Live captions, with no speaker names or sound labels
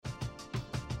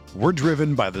We're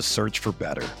driven by the search for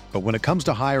better. But when it comes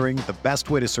to hiring, the best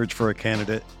way to search for a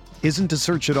candidate isn't to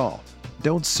search at all.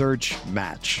 Don't search,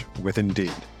 match with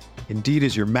Indeed. Indeed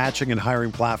is your matching and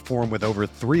hiring platform with over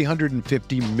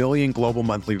 350 million global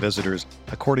monthly visitors,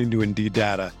 according to Indeed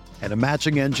data, and a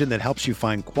matching engine that helps you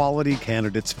find quality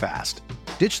candidates fast.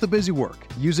 Ditch the busy work.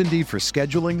 Use Indeed for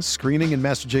scheduling, screening, and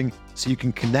messaging so you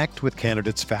can connect with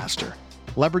candidates faster.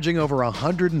 Leveraging over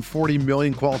 140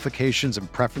 million qualifications and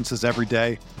preferences every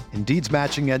day, Indeed's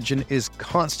matching engine is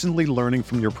constantly learning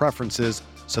from your preferences,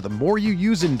 so the more you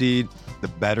use Indeed, the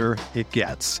better it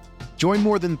gets. Join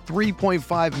more than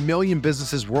 3.5 million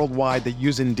businesses worldwide that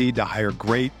use Indeed to hire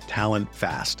great talent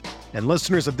fast. And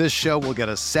listeners of this show will get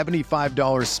a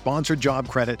 $75 sponsored job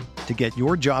credit to get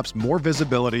your jobs more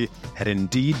visibility at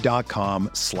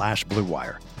Indeed.com/Blue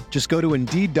Wire. Just go to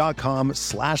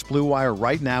Indeed.com/Blue Wire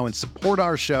right now and support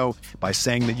our show by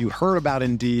saying that you heard about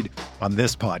Indeed on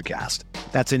this podcast.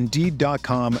 That's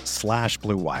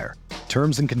Indeed.com/Blue Wire.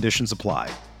 Terms and conditions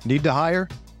apply. Need to hire?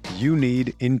 You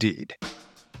need Indeed.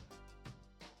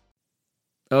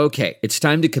 Okay, it's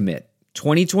time to commit.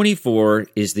 2024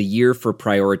 is the year for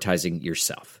prioritizing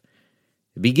yourself.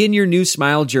 Begin your new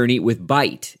smile journey with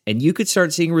Byte, and you could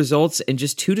start seeing results in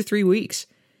just 2 to 3 weeks.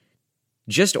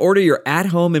 Just order your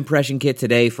at-home impression kit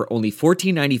today for only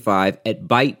 $14.95 at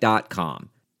Byte.com.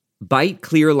 Byte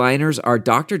clear liners are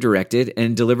doctor-directed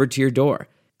and delivered to your door.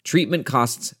 Treatment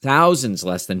costs thousands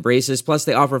less than braces, plus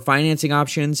they offer financing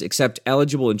options, accept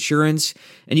eligible insurance,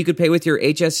 and you could pay with your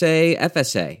HSA,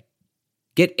 FSA.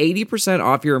 Get 80%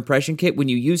 off your impression kit when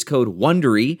you use code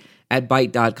WONDERY at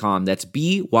Byte.com. That's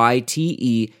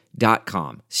BYTE.com.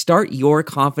 Start your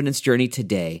confidence journey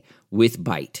today with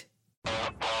Byte.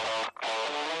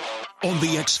 On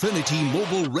the Xfinity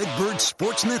Mobile Redbird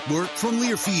Sports Network from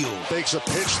Learfield. Takes a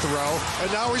pitch throw,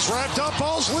 and now he's wrapped up.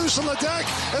 Ball's loose on the deck,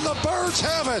 and the Birds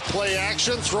have it. Play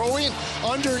action, throwing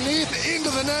underneath into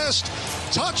the nest.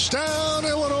 Touchdown,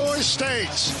 Illinois State.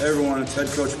 Hey everyone, it's head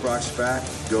coach Brock Spack.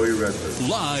 Go you Redbirds.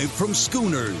 Live from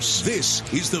Schooners, this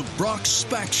is the Brock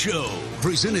Spack Show.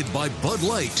 Presented by Bud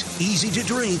Light. Easy to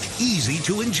drink, easy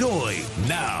to enjoy.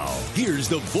 Now, here's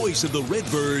the voice of the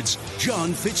Redbirds,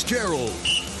 John Fitzgerald.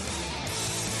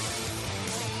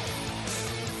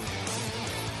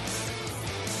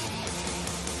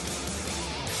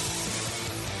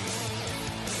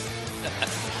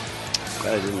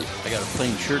 I got a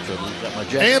plain shirt on. Got my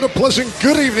jacket. And a pleasant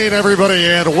good evening, everybody,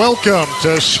 and welcome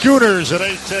to Schooners at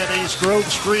 810 East Grove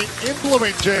Street in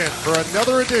Bloomington for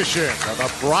another edition of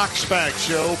the Brock Spack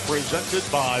Show presented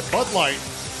by Bud Light.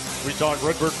 We talk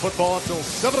Redbird football until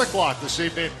 7 o'clock this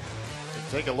evening and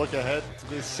take a look ahead to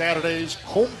this Saturday's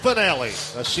home finale,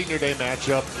 a senior day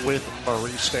matchup with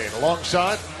Murray State.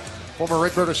 Alongside former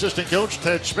Redbird assistant coach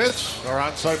Ted Schmitz, our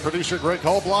on-site producer Greg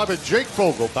Hallblom, and Jake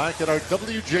Fogel back at our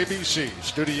WJBC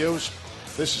studios.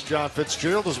 This is John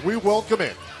Fitzgerald as we welcome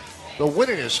in the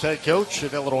winningest head coach in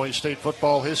Illinois State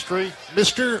football history,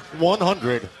 Mr.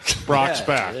 100, Brock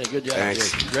Spack. Yeah, good job.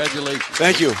 Thanks. Jake. Congratulations.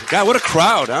 Thank you. God, what a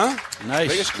crowd, huh? Nice.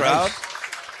 Biggest crowd. Nice.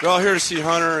 We're all here to see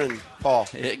Hunter and Paul.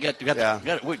 We got a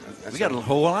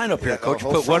whole lineup here, Yeah, Coach.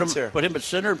 whole front's here. Put him at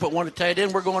center and put one at tight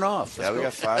end. We're going off. Yeah, we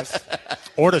got 5.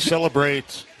 Or to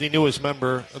celebrate the newest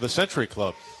member of the Century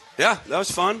Club. Yeah, that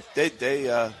was fun. They did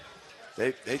a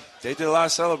lot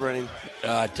of celebrating.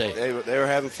 I tell you. They were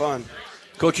having fun.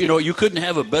 Coach, you couldn't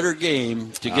have a better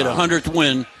game to get a 100th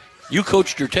win. You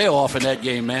coached your tail off in that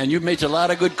game, man. You made a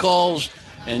lot of good calls,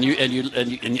 and you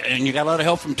got a lot of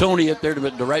help from Tony up there to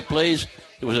the right plays.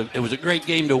 It was a great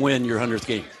game to win your 100th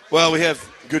game. Well, we have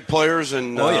good players,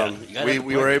 and we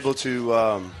were able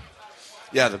to.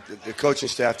 The coaching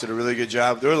staff did a really good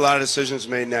job. There were a lot of decisions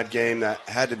made in that game that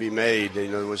had to be made.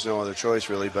 There was no other choice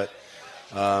really. But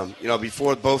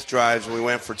before both drives, when we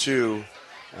went for 2,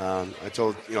 I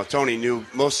told Tony knew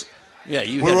most. Yeah,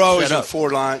 we were always in four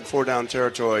down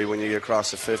territory when you get across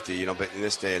the 50. But in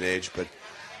this day and age, but.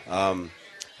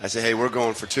 I said, hey, we're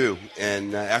going for 2.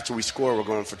 And after we score, we're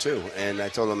going for 2. And I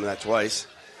told them that twice.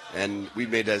 And we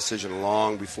made that decision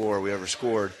long before we ever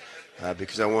scored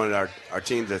because I wanted our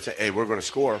team to say, hey, we're going to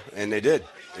score. And they did.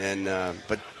 And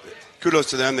but kudos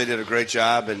to them. They did a great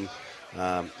job. And,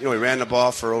 we ran the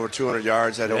ball for over 200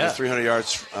 yards, had over 300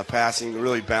 yards passing,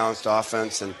 really balanced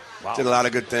offense, and did a lot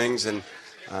of good things. And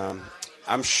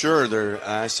I'm sure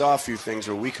I saw a few things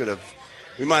where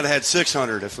we might have had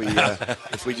 600 if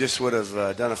we just would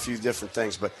have done a few different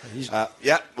things. But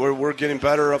we're getting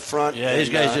better up front. Yeah, these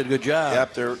guys did a good job.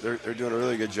 Yep, they're doing a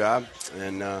really good job.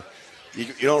 And you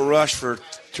don't rush for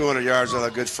 200 yards with a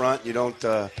good front. You don't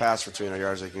pass for 200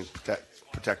 yards. They can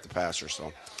protect the passer.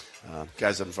 So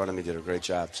guys up in front of me did a great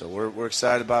job. So we're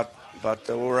excited about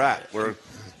where we're at.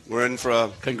 We're in for a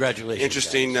congratulations,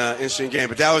 interesting game.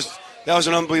 But that was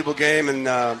an unbelievable game, and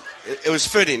it was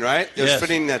fitting, right? It was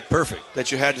fitting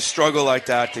that you had to struggle like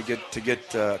that to get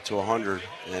to 100.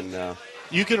 And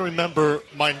you can remember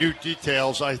minute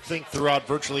details, I think, throughout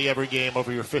virtually every game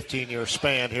over your 15-year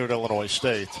span here at Illinois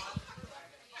State.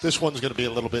 This one's going to be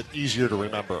a little bit easier to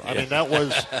remember. I mean, that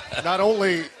was not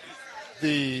only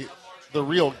the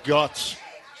real guts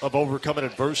of overcoming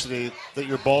adversity that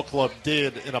your ball club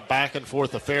did in a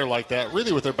back-and-forth affair like that,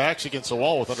 really with their backs against the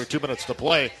wall with under 2 minutes to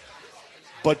play,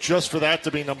 but just for that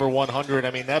to be number 100,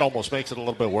 I mean, that almost makes it a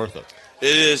little bit worth it.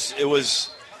 It is. It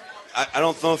was. I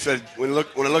don't know if when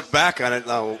I look back on it,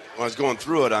 when I was going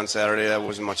through it on Saturday, that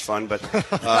wasn't much fun, but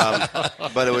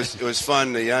but it was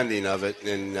fun, the ending of it,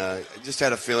 and just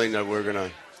had a feeling that we were going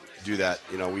to do that.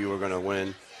 We were going to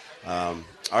win.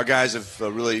 Our guys have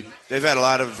they've had a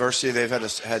lot of adversity. They've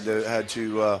had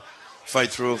to fight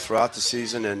throughout the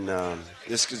season, and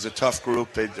this is a tough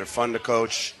group. They're fun to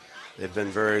coach. They've been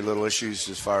very little issues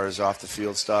as far as off the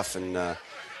field stuff, and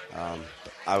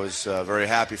I was very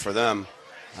happy for them.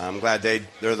 I'm glad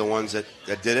they're the ones that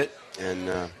did it, and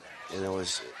it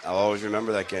was. I'll always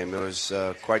remember that game. It was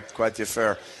quite the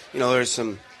affair. There's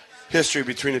some history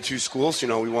between the two schools. We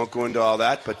won't go into all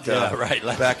that, but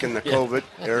back in the COVID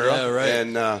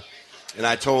era, and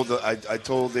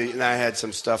I had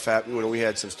some stuff happen when we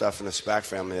had some stuff in the Spack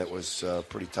family that was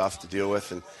pretty tough to deal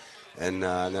with, and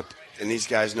these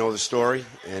guys know the story,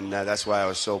 and that's why I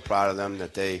was so proud of them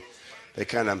that they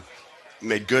kind of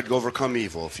made good overcome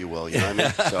evil, if you will. You know what I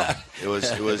mean? So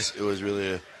it was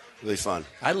really fun.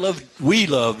 We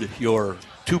loved your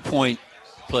 2-point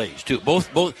plays too.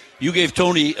 Both you gave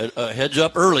Tony a heads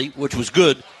up early, which was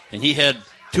good, and he had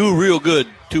 2 real good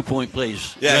 2-point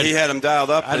plays. Yeah, ready. He had them dialed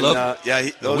up. We loved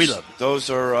it. Those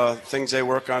are things they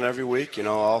work on every week.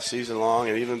 All season long,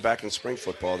 and even back in spring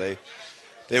football, they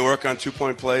work on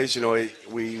 2-point plays.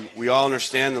 We all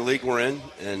understand the league we're in,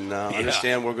 and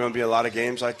understand we're going to be a lot of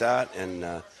games like that,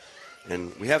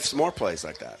 and we have some more plays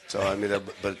like that. So I mean,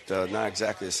 but not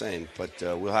exactly the same. But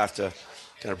we'll have to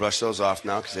kind of brush those off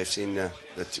now because they've seen the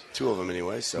 2 of them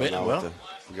anyway. So now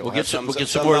we'll get some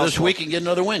more this week and get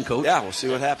another win, Coach. Yeah, we'll see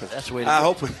what happens. That's the way. I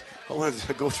hope. I wanted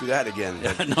to go through that again.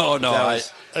 No.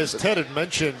 As Ted had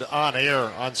mentioned on air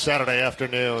on Saturday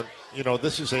afternoon,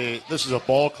 this is a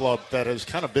ball club that has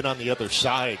kind of been on the other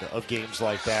side of games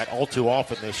like that all too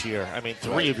often this year. I mean,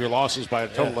 3 of your losses by a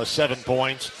total of 7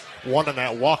 points, 1 in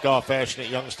that walk-off fashion at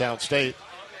Youngstown State.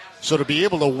 So to be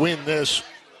able to win this,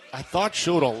 I thought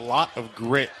showed a lot of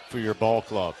grit for your ball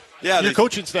club. Yeah, your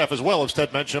coaching staff as well, as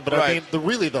Ted mentioned, but I mean,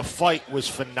 the fight was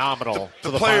phenomenal to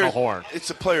the final horn.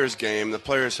 It's a player's game. The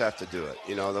players have to do it.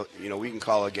 We can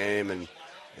call a game,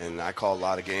 and I called a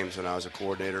lot of games when I was a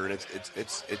coordinator, and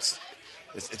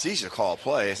it's easy to call a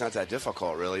play. It's not that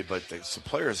difficult, really, but the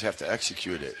players have to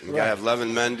execute it. You got to have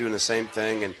 11 men doing the same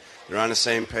thing, and they're on the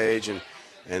same page, and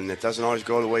it doesn't always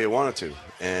go the way you want it to.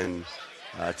 And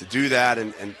to do that,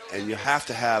 and you have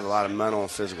to have a lot of mental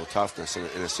and physical toughness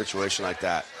in a situation like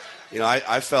that.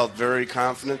 I felt very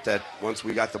confident that once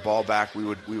we got the ball back, we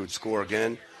would score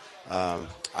again.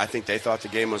 I think they thought the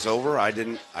game was over. I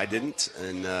didn't,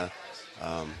 and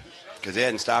because they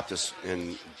hadn't stopped us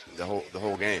in the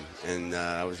whole game, and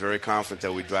I was very confident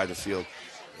that we'd drive the field.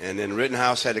 And then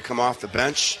Rittenhouse had to come off the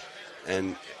bench,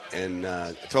 and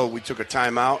we took a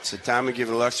timeout. Said, "Tommy, give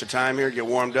it a little extra time here, get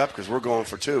warmed up, because we're going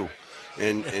for 2.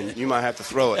 And you might have to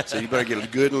throw it, so you better get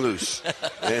it good and loose."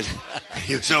 And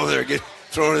he was over there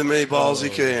throwing as many balls as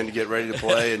he could and to get ready to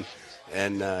play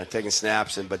and taking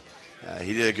snaps. But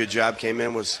he did a good job. Came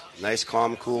in, was nice,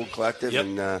 calm, cool, collective,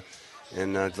 and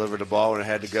delivered the ball when it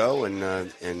had to go, and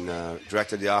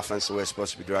directed the offense the way it's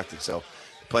supposed to be directed. So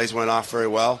plays went off very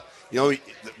well.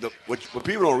 What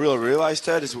people don't really realize,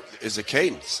 Ted, is the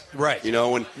cadence. Right.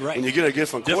 When you get a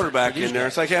different quarterback in there,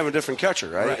 it's like having a different catcher,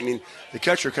 right? I mean, the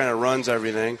catcher kind of runs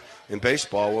everything in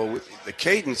baseball. Well, the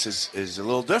cadence is a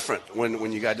little different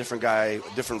when you got a different guy,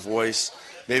 a different voice,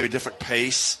 maybe a different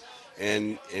pace,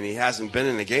 and he hasn't been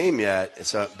in the game yet.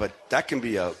 But that can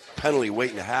be a penalty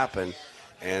waiting to happen,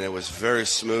 and it was very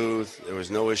smooth. There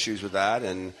was no issues with that,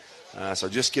 and so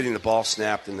just getting the ball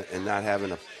snapped and not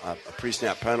having a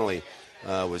pre-snap penalty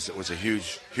was a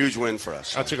huge win for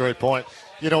us. That's a great point.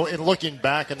 In looking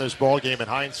back in this ball game in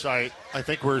hindsight, I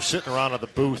think we're sitting around in the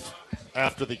booth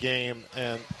after the game,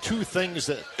 and 2 things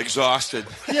that exhausted.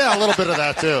 Yeah, a little bit of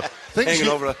that too.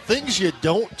 Things you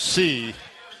don't see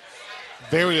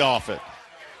very often.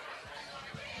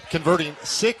 Converting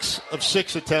 6 of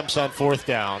 6 attempts on 4th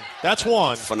down. That's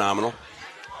one. Phenomenal.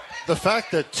 the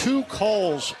fact that 2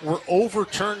 calls were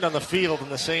overturned on the field in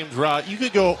the same drive, you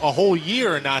could go a whole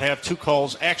year and not have 2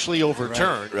 calls actually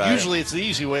overturned. Right. Usually it's the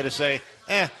easy way to say,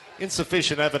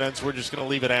 insufficient evidence, we're just going to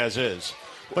leave it as is.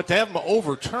 But to have them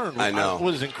overturned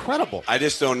was incredible. I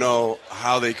just don't know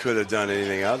how they could have done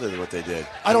anything other than what they did.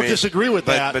 I don't disagree with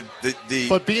that.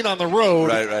 But being on the road.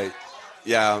 Right.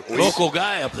 Yeah. Local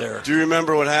guy up there. Do you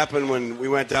remember what happened when we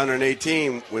went down there in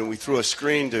 18 when we threw a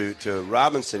screen to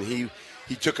Robinson?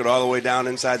 He took it all the way down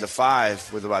inside the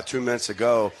 5 with about 2 minutes to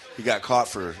go. He got caught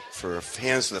for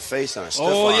hands to the face on a stiff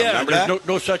arm. Yeah. Remember There's that?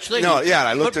 No such thing. No, yeah.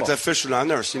 I looked Football. at the official. I've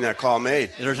never seen that call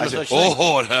made. There's no I said, such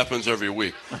thing. it happens every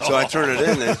week. So I turned it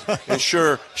in, and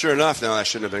sure enough, no, that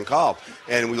shouldn't have been called.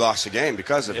 And we lost the game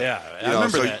because of it. Yeah, I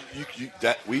remember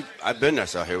that. I've been there,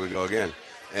 so here we go again.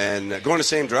 And going the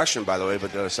same direction, by the way,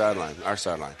 but the other sideline, our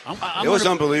sideline. It was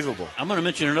unbelievable. I'm going to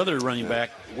mention another running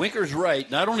back. Winker's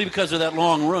right, not only because of that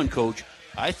long run, Coach.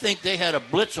 I think they had a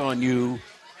blitz on you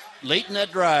late in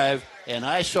that drive, and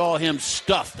I saw him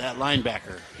stuff that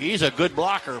linebacker. He's a good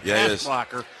blocker, pass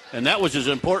blocker, and that was as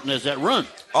important as that run.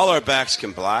 All our backs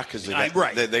can block because they got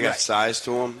right. size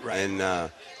to them, right.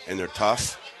 and they're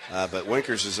tough. But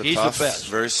Winkers is He's tough, the best.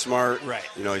 very smart. Right.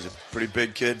 He's a pretty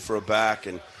big kid for a back,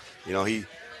 and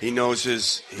he knows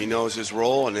his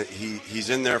role, and he's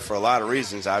in there for a lot of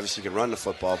reasons. Obviously, he can run the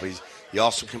football, but he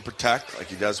also can protect like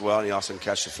he does well, and he also can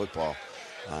catch the football.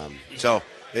 So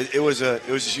it was a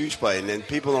huge play, and then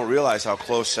people don't realize how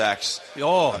close sacks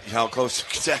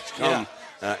come,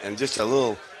 and just a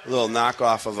little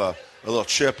knockoff of a little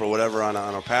chip or whatever on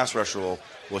a pass rusher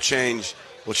will change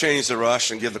the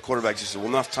rush and give the quarterback just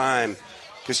enough time.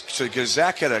 Because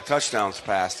Zach had a touchdown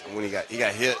pass when he got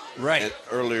hit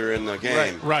earlier in the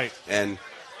game, right, and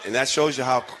that shows you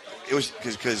how it was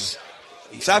because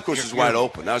Sapkos was wide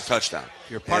open. That was a touchdown.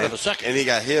 You're part of a second, and he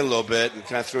got hit a little bit and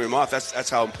kind of threw him off. That's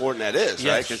how important that is,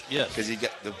 right? Because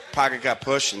the pocket got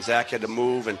pushed and Zach had to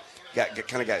move and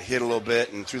kind of got hit a little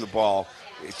bit and threw the ball,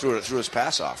 he threw his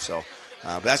pass off. So,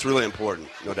 but that's really important,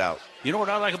 no doubt. You know what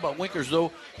I like about Winkers,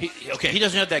 though? He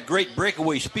doesn't have that great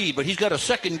breakaway speed, but he's got a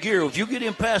second gear. If you get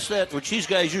him past that, which these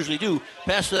guys usually do,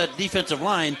 past that defensive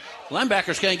line,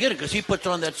 linebackers can't get it because he puts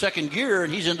on that second gear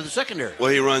and he's into the secondary.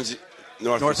 Well, he runs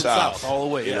north and south all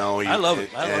the way. I love it.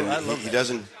 I love he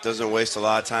that. doesn't waste a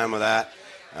lot of time with that.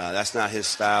 That's not his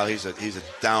style. He's a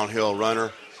downhill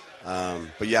runner.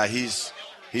 But yeah, he's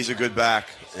a good back,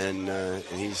 and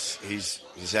he's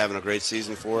having a great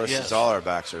season for us. Yes. All our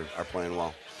backs are playing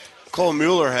well. Cole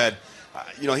Mueller had,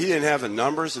 he didn't have the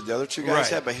numbers that the other two guys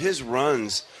had, but his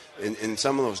runs in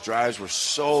some of those drives were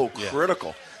so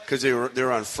critical because they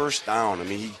were on first down. I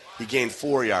mean, he gained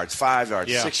 4 yards, 5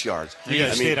 yards, 6 yards. You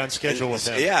guys stayed on schedule with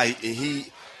him. Yeah,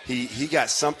 he got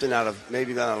something out of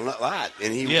maybe not a lot,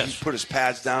 and he put his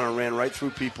pads down and ran right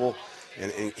through people,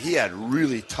 and he had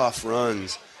really tough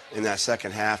runs in that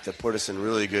second half that put us in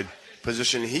really good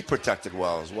position. He protected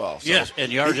well as well. So yes,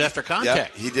 and yards after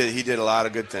contact. Yeah, he did a lot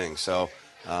of good things. So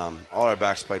all our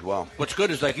backs played well. What's good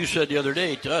is, like you said the other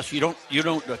day to us, you don't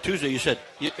Tuesday you said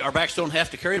our backs don't have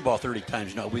to carry the ball 30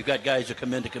 times. No, we've got guys that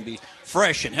come in that can be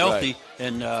fresh and healthy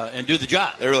and do the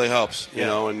job. It really helps, you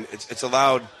know, and it's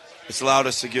allowed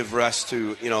us to give rest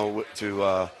to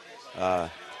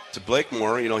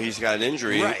Blakemore. He's got an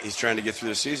injury. Right. He's trying to get through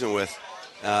the season with.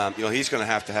 He's going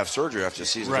to have surgery after the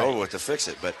season's over with to fix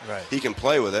it, but he can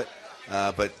play with it.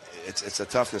 But it's a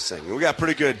toughness thing. And we got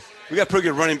pretty good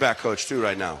running back coach too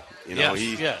right now. He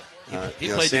played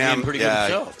the game pretty good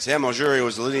himself. Sam Algieri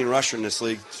was the leading rusher in this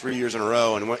league 3 years in a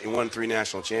row and won 3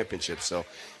 national championships. So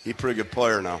he's a pretty good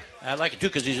player now. I like it too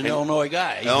because he's an Illinois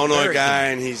guy.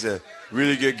 And he's a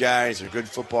really good guy. He's a good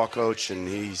football coach, and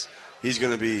he's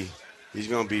going to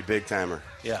be big timer.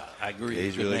 Yeah, I agree. Yeah,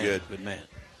 he's really good. Good man.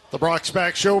 The Brock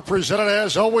Spack Show presented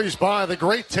as always by the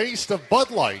great taste of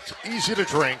Bud Light. Easy to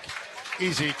drink,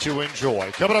 easy to enjoy.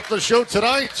 Coming up the show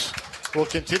tonight, we'll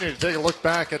continue to take a look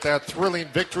back at that thrilling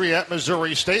victory at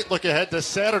Missouri State. Look ahead to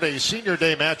Saturday's Senior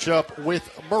Day matchup with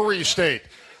Murray State.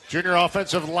 Junior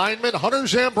offensive lineman Hunter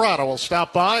Zambrano will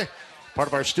stop by. Part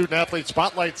of our Student Athlete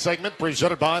Spotlight segment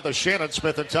presented by the Shannon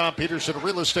Smith and Tom Peterson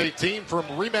Real Estate Team from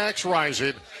RE/MAX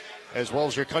Rising, as well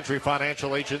as your country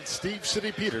financial agent Steve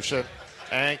City Peterson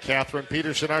and Catherine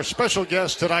Peterson. Our special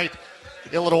guest tonight,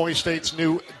 Illinois State's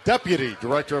new Deputy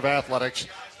Director of Athletics,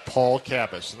 Paul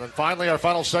Cabas. And then finally, our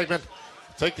final segment,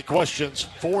 take the questions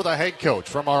for the head coach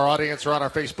from our audience or on our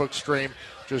Facebook stream.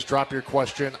 Just drop your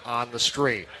question on the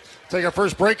stream. Take our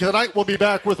first break of the night. We'll be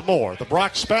back with more. The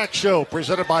Brock Spack Show,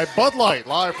 presented by Bud Light,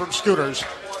 live from Scooters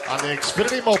on the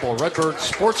Xfinity Mobile Redbird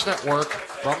Sports Network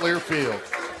from Learfield.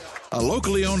 A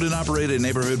locally owned and operated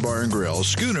neighborhood bar and grill,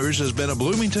 Schooners has been a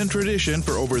Bloomington tradition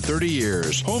for over 30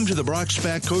 years. Home to the Brock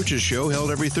Spack Coaches Show held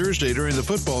every Thursday during the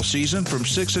football season from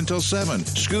 6 until 7.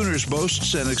 Schooners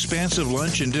boasts an expansive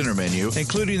lunch and dinner menu,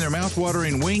 including their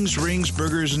mouth-watering wings, rings,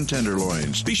 burgers, and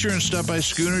tenderloins. Be sure and stop by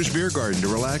Schooners Beer Garden to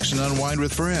relax and unwind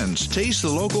with friends. Taste the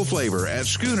local flavor at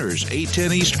Schooners,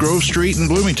 810 East Grove Street in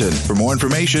Bloomington. For more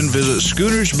information, visit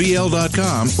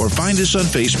SchoonersBL.com or find us on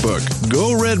Facebook.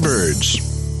 Go Redbirds!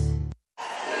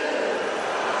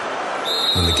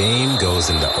 When the game goes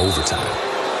into overtime.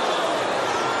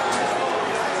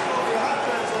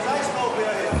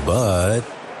 But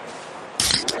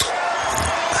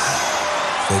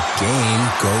the game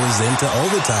goes into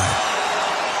overtime.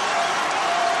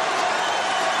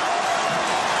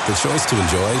 The choice to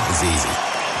enjoy is easy.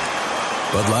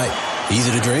 Bud Light.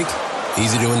 Easy to drink,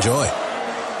 easy to enjoy.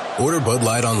 Order Bud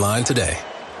Light online today.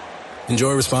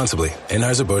 Enjoy responsibly.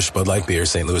 Anheuser-Busch Bud Light Beer,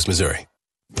 St. Louis, Missouri.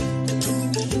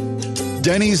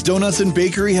 Denny's Donuts and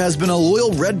Bakery has been a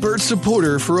loyal Redbird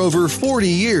supporter for over 40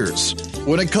 years.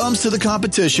 When it comes to the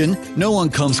competition, no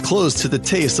one comes close to the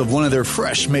taste of one of their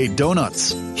fresh-made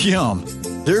donuts. Yum!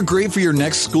 They're great for your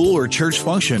next school or church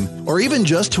function, or even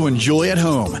just to enjoy at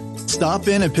home. Stop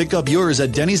in and pick up yours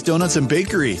at Denny's Donuts and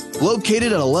Bakery,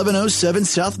 located at 1107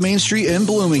 South Main Street in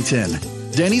Bloomington.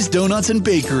 Denny's Donuts and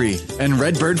Bakery and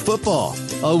Redbird Football,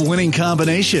 a winning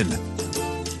combination.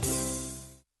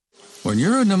 When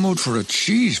you're in the mood for a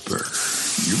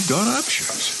cheeseburger, you've got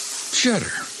options. Cheddar,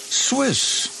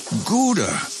 Swiss,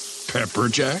 Gouda, Pepper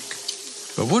Jack.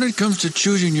 But when it comes to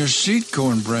choosing your seed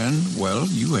corn brand, well,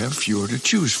 you have fewer to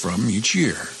choose from each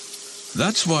year.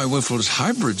 That's why Wiffles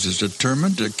Hybrids is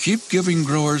determined to keep giving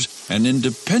growers an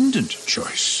independent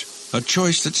choice, a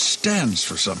choice that stands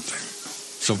for something.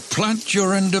 So plant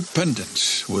your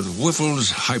independence with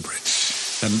Wiffles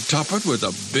Hybrids and top it with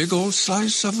a big old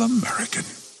slice of American.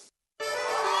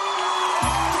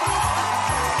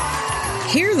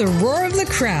 Hear the roar of the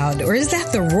crowd, or is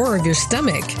that the roar of your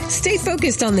stomach? Stay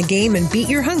focused on the game and beat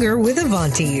your hunger with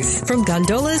Avanti's. From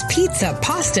gondolas, pizza,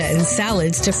 pasta, and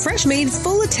salads to fresh-made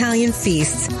full Italian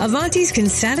feasts, Avanti's can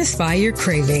satisfy your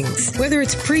cravings. Whether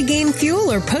it's pre-game fuel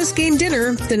or post-game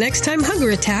dinner, the next time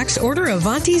hunger attacks, order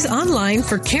Avanti's online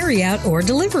for carry-out or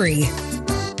delivery.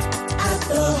 At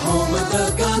the home of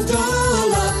the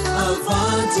gondola,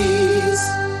 Avanti's.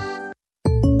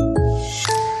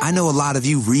 I know a lot of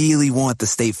you really want the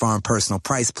State Farm personal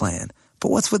price plan,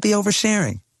 but what's with the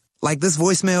oversharing? Like this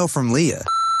voicemail from Leah.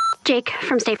 Jake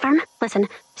from State Farm. Listen,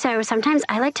 so sometimes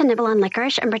I like to nibble on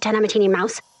licorice and pretend I'm a teeny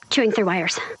mouse, chewing through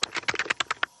wires.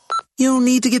 You don't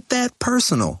need to get that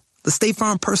personal. The State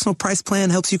Farm personal price plan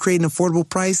helps you create an affordable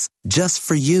price just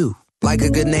for you. Like a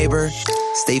good neighbor,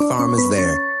 State Farm is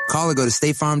there. Call or go to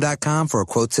statefarm.com for a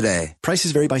quote today.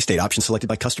 Prices vary by state. Options selected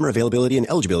by customer. Availability and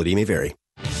eligibility may vary.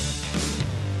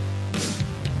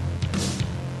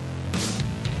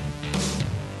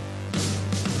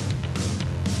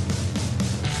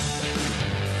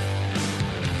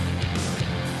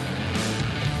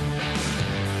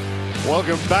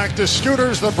 Welcome back to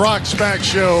Scooters, the Brock Spack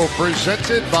Show,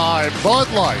 presented by Bud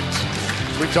Light.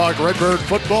 We talk Redbird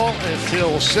football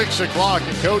until 6 o'clock.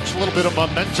 And, Coach, a little bit of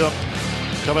momentum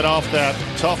coming off that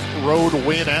tough road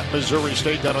win at Missouri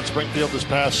State down in Springfield this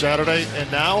past Saturday.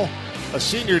 And now a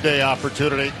senior day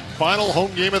opportunity. Final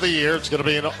home game of the year. It's going to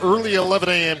be an early 11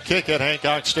 a.m. kick at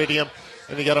Hancock Stadium.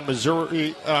 And you got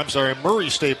a Murray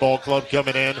State Ball Club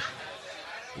coming in.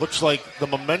 Looks like the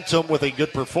momentum with a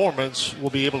good performance will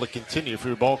be able to continue for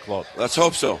your ball club. Let's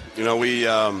hope so. You know,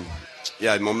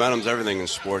 momentum's everything in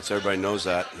sports. Everybody knows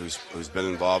that who's been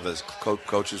involved as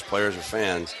coaches, players, or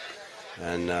fans.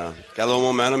 And got a little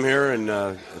momentum here. And,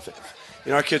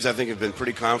 our kids, I think, have been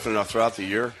pretty confident throughout the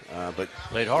year. But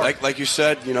played hard. Like you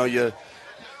said,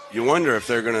 you wonder if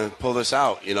they're going to pull this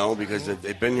out, because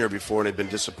they've been here before and they've been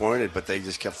disappointed, but they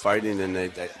just kept fighting and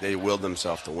they willed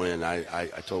themselves to win. I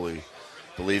totally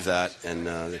believe that, and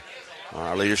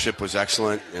our leadership was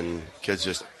excellent, and kids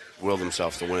just willed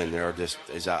themselves to win. They're just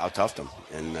out-toughed them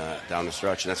and down the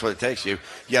stretch, and that's what it takes. You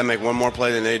got to make one more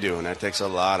play than they do, and that takes a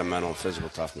lot of mental and physical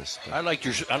toughness. I liked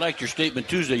your statement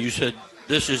Tuesday. You said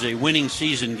this is a winning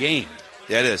season game.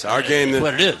 Yeah, it is. Our game. That's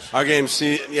what it is. Our game.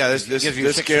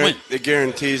 It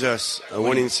guarantees us a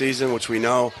winning season, which we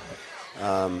know.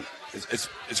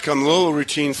 It's come a little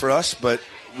routine for us, but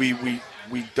we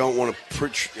don't want to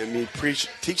approach it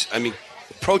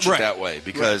that way,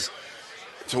 because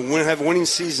to have winning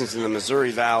seasons in the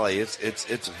Missouri Valley,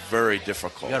 it's very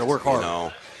difficult. You got to work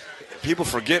hard. People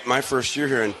forget my first year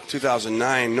here in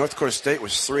 2009. North Dakota State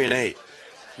was 3-8.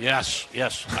 Yes,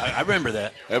 I remember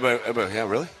that.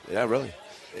 Everybody, yeah, really.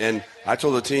 And I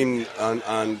told the team on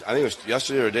I think it was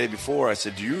yesterday or the day before, I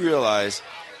said, do you realize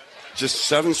just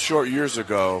 7 short years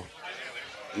ago,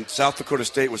 South Dakota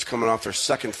State was coming off their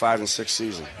second 5-6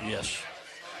 season. Yes.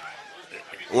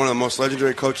 One of the most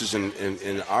legendary coaches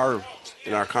in our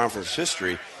conference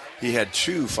history. He had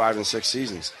 2 5-6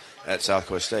 seasons at South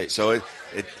Dakota State. So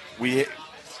we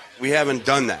haven't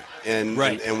done that, and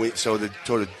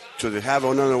to have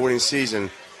another winning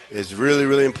season is really,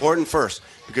 really important first,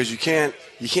 because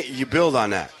you build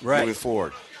on that moving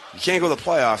forward. You can't go to the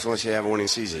playoffs unless you have a winning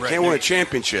season. You can't win a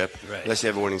championship unless you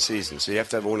have a winning season. So you have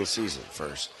to have a winning season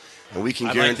first, and we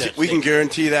can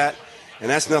guarantee that. And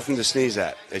that's nothing to sneeze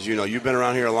at. As you know, you've been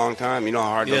around here a long time. You know how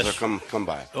hard those are come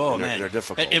by. Oh, and man. They're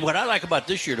difficult. And what I like about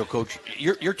this year, though, Coach,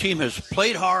 your team has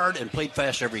played hard and played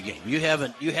fast every game. You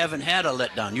haven't had a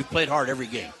letdown. You've played hard every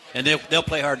game. And they'll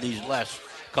play hard these last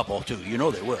couple, too. You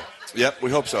know they will. Yep, we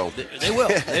hope so. They will.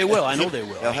 They will. I know they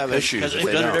will. They'll have issues. Because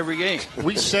they've done it every game.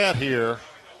 We sat here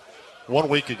 1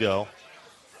 week ago,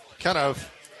 kind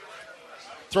of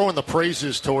throwing the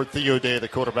praises toward Theo Day, the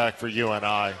quarterback for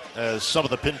UNI, as some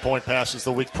of the pinpoint passes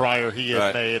the week prior he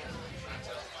had made.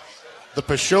 The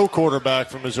Peugeot quarterback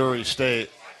from Missouri State,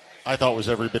 I thought was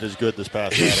every bit as good this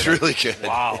past Saturday. He's really good.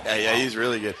 Wow. Yeah, he's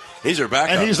really good. He's their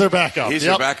backup. And he's their backup. He's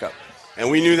their backup.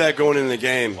 And we knew that going into the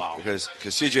game because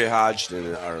C.J.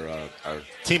 Hodgson, our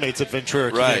teammates at Ventura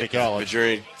Community College.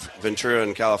 Ventura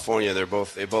in California, they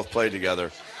both played together.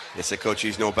 They said, Coach,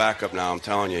 he's no backup now. I'm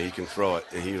telling you, he can throw it.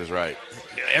 And he was right.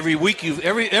 Every week,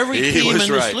 every team in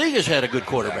this league has had a good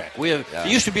quarterback.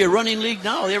 It used to be a running league.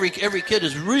 Now every kid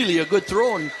is really a good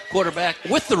throwing quarterback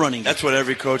with the running game. That's what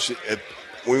every coach.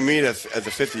 We meet at the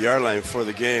 50-yard line before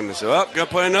the game and say, "Oh, got to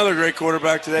play another great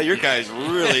quarterback today. Your guy's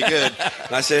really good."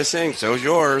 And I say the same. So's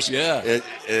yours. Yeah.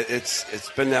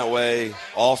 It's been that way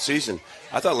all season.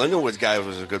 I thought Lindenwood's guy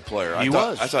was a good player. I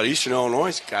thought Eastern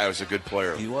Illinois' guy was a good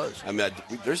player. He was. I mean,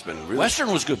 there's been really.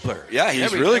 Western was a good player. Yeah,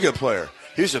 he's a really good player.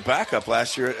 He was a backup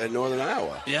last year at Northern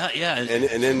Iowa. Yeah.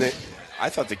 And then I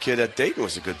thought the kid at Dayton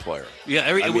was a good player.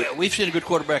 Yeah, we've seen a good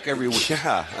quarterback every week.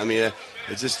 Yeah, I mean,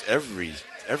 it's just every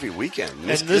weekend.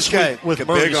 This guy with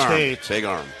Murray State,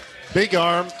 big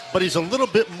arm, but he's a little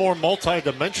bit more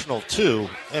multi-dimensional too,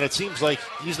 and it seems like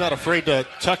he's not afraid to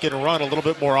tuck and run a little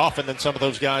bit more often than some of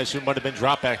those guys who might have been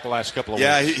dropped back the last couple of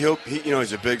weeks. Yeah,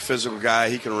 he's a big physical guy.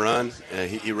 He can run.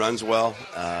 He runs well,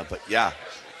 but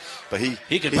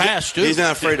he can pass too. He's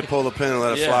not afraid to pull the pin and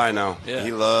let it fly now. Yeah.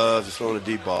 He loves throwing the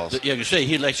deep balls. Yeah, you say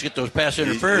he likes to get those pass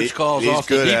interference calls off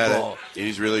the deep ball.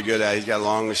 He's really good at it. He's got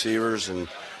long receivers, and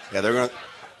they're going to.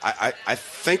 I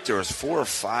think there was 4 or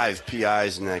 5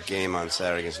 PIs in that game on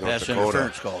Saturday against North Dakota.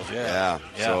 Interference calls, yeah.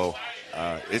 So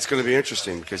it's going to be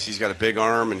interesting because he's got a big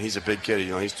arm and he's a big kid. You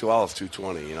know, he's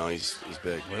 220. You know, he's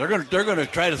big. Well, they're going to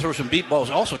try to throw some deep balls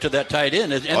also to that tight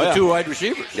end and the 2 wide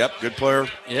receivers. Yep, good player.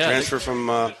 Yeah, transfer from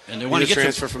and they want to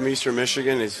transfer from Eastern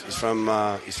Michigan. He's from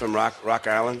Rock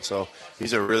Island, so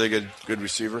he's a really good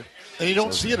receiver. And you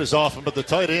don't see it as often, but the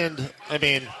tight end. I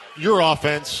mean, your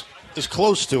offense is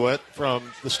close to it from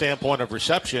the standpoint of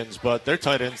receptions, but their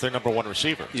tight end's their number 1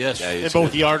 receiver. Yes. Yeah, in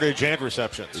both yardage and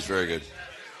receptions. He's very good.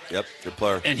 Yep, good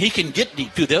player. And he can get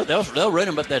deep, too. They'll run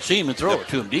him up that seam and throw it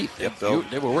to him deep. Yep,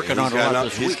 they were working on it a lot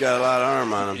this week. He's got a lot of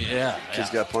arm on him. Yeah. He's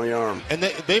got plenty of arm. And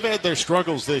they've had their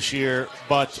struggles this year,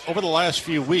 but over the last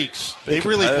few weeks, they've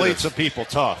really played some people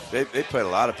tough. They played a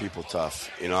lot of people tough.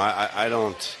 You know, I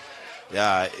don't.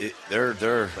 Yeah, they're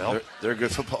a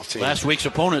good football team. Last week's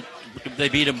opponent, they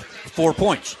beat them 4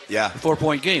 points. Yeah,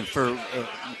 4-point game for.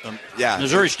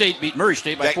 Missouri State beat Murray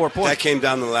State by 4 points. That came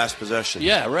down to the last possession.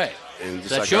 Yeah, right. And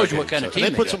that shows you what kind of team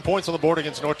they put some points on the board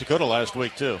against North Dakota last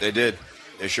week too. They did.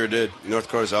 They sure did. North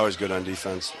Dakota's always good on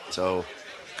defense. So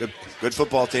good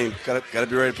football team. Got to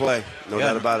be ready to play. No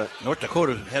doubt about it. North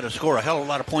Dakota had to score a hell of a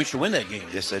lot of points to win that game.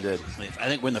 Yes, they did. I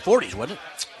think in the 40s, wasn't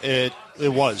it? It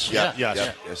was. Yeah.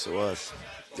 Yes, it was.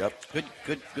 Yep.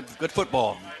 Good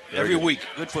football. Every week,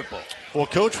 good football. Well,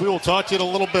 Coach, we will talk to you in a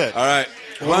little bit. All right.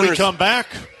 When we come back,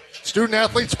 Student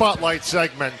Athlete Spotlight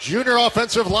segment. Junior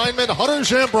offensive lineman Hunter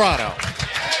Zambrano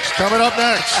is coming up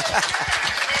next.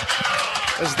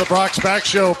 This is the Brock Spack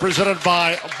Show presented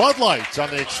by Bud Light on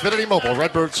the Xfinity Mobile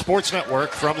Redbird Sports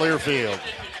Network from Learfield.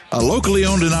 A locally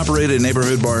owned and operated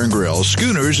neighborhood bar and grill,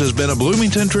 Schooners has been a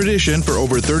Bloomington tradition for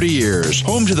over 30 years.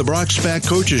 Home to the Brock Spack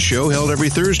Coaches Show held every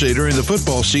Thursday during the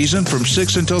football season from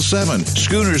 6 until 7.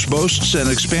 Schooners boasts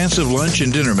an expansive lunch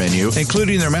and dinner menu,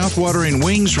 including their mouth-watering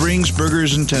wings, rings,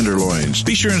 burgers, and tenderloins.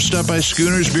 Be sure and stop by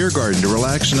Schooners Beer Garden to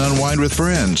relax and unwind with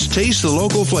friends. Taste the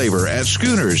local flavor at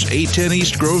Schooners, 810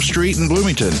 East Grove Street in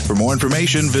Bloomington. For more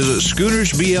information, visit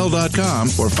SchoonersBL.com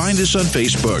or find us on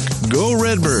Facebook. Go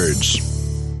Redbirds!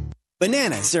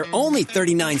 Bananas are only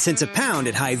 39 cents a pound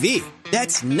at Hy-Vee.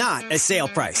 That's not a sale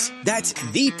price. That's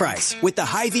the price with the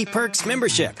Hy-Vee Perks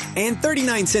membership. And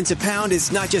 39 cents a pound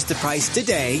is not just the price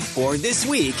today or this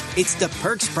week. It's the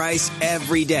Perks price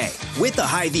every day. With the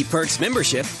Hy-Vee Perks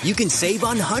membership, you can save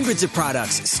on hundreds of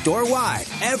products store-wide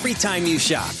every time you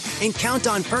shop. And count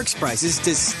on Perks prices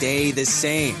to stay the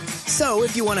same. So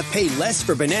if you want to pay less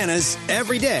for bananas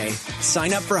every day,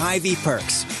 sign up for Hy-Vee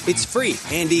Perks. It's free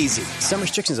and easy. Some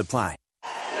restrictions apply.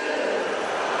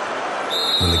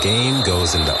 When the game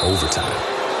goes into overtime.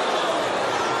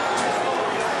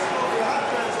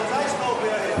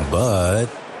 But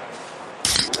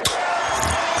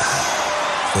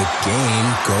the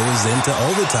game goes into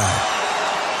overtime.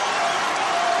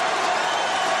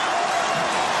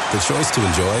 The choice to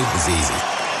enjoy is easy.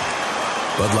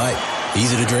 Bud Light.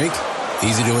 Easy to drink,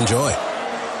 easy to enjoy.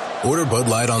 Order Bud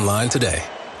Light online today.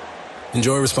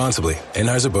 Enjoy responsibly.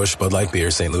 Anheuser-Busch Bud Light Beer,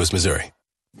 St. Louis, Missouri.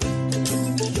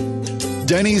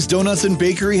 Denny's Donuts and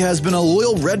Bakery has been a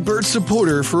loyal Redbird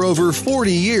supporter for over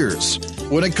 40 years.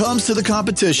 When it comes to the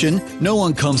competition, no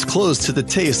one comes close to the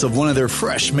taste of one of their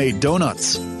fresh-made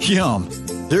donuts. Yum!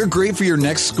 They're great for your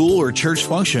next school or church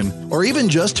function, or even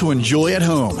just to enjoy at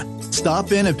home.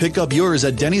 Stop in and pick up yours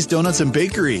at Denny's Donuts and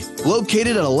Bakery,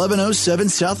 located at 1107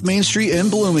 South Main Street in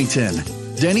Bloomington.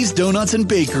 Denny's Donuts and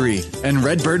Bakery and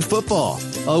Redbird football,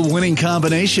 a winning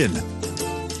combination.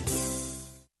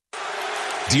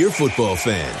 Dear football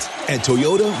fans, at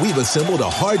Toyota, we've assembled a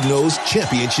hard-nosed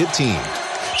championship team.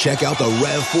 Check out the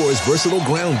RAV4's versatile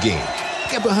ground game.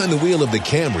 Get behind the wheel of the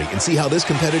Camry and see how this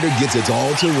competitor gets its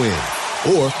all to win.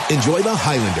 Or enjoy the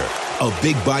Highlander, a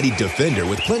big-bodied defender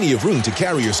with plenty of room to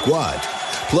carry your squad.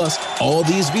 Plus, all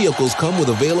these vehicles come with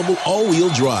available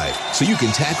all-wheel drive, so you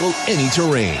can tackle any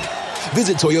terrain.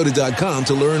 Visit Toyota.com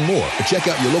to learn more or check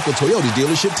out your local Toyota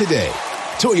dealership today.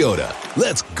 Toyota,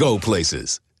 let's go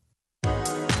places.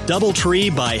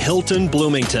 DoubleTree by Hilton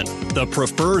Bloomington, the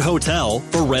preferred hotel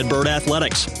for Redbird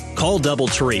Athletics. Call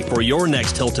DoubleTree for your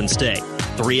next Hilton stay.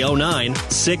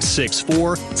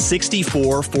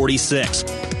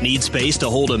 309-664-6446. Need space to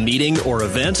hold a meeting or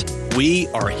event? We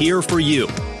are here for you.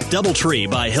 DoubleTree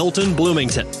by Hilton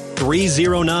Bloomington.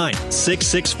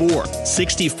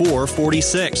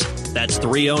 309-664-6446. That's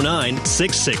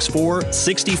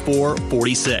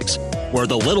 309-664-6446. Where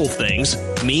the little things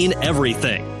mean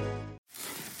everything.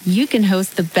 You can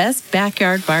host the best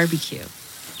backyard barbecue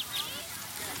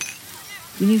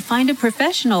when you find a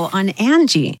professional on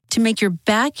Angie to make your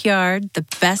backyard the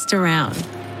best around.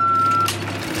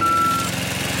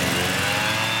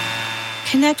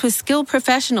 Connect with skilled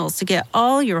professionals to get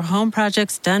all your home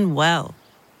projects done well.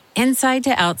 Inside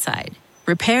to outside,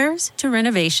 repairs to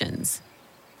renovations.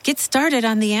 Get started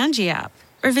on the Angie app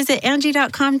or visit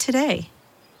Angie.com today.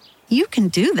 You can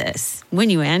do this when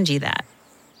you Angie that.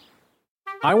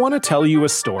 I want to tell you a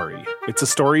story. It's a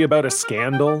story about a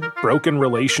scandal, broken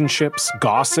relationships,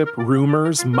 gossip,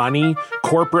 rumors, money,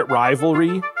 corporate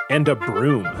rivalry, and a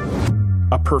broom.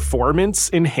 A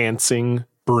performance-enhancing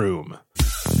broom.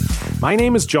 My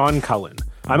name is John Cullen.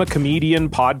 I'm a comedian,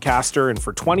 podcaster, and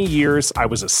for 20 years, I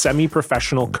was a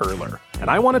semi-professional curler. And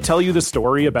I want to tell you the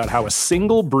story about how a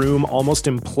single broom almost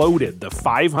imploded the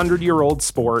 500-year-old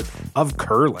sport of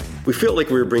curling. We felt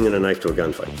like we were bringing a knife to a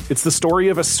gunfight. It's the story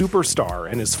of a superstar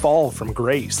and his fall from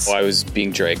grace. I was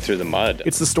being dragged through the mud.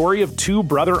 It's the story of two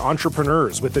brother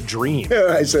entrepreneurs with a dream.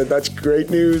 I said, that's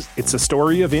great news. It's a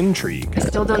story of intrigue. I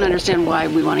still don't understand why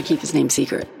we want to keep his name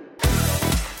secret.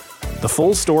 The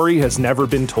full story has never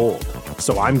been told,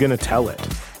 so I'm going to tell it.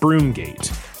 Broomgate,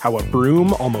 how a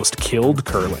broom almost killed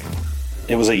curling.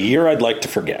 It was a year I'd like to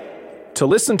forget. To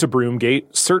listen to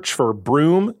Broomgate, search for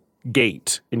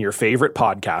Broomgate in your favorite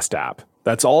podcast app.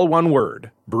 That's all one word,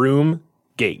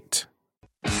 Broomgate.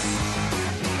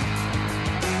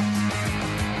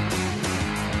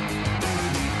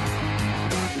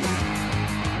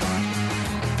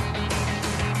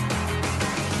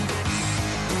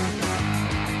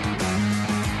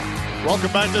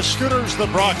 Welcome back to Scooters, the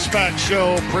Brock Spack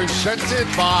Show, presented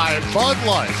by Bud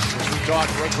Light. As we talk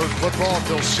Redbird football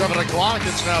until 7 o'clock,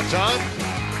 it's now time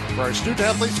for our Student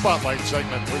Athlete Spotlight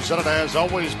segment, presented as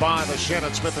always by the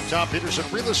Shannon Smith and Tom Peterson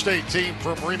Real Estate Team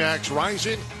from RE/MAX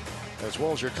Rising, as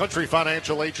well as your country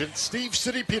financial agent, Steve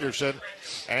City Peterson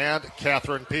and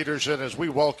Catherine Peterson, as we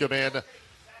welcome in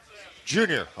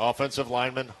junior offensive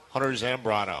lineman Hunter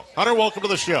Zambrano. Hunter, welcome to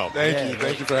the show. Thank you.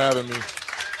 Thank you for having me.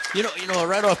 You know,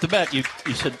 right off the bat, you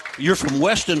said you're from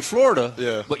Weston, Florida,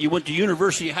 yeah. But you went to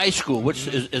University High School. Which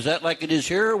is that like it is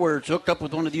here, where it's hooked up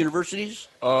with one of the universities?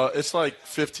 It's like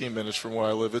 15 minutes from where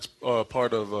I live. It's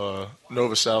part of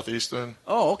Nova Southeastern.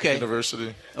 Oh, okay.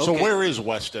 University. Okay. So where is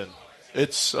Weston?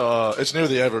 It's near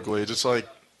the Everglades.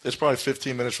 It's probably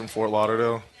 15 minutes from Fort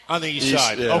Lauderdale. On the east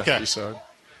side. Yeah, okay. East side.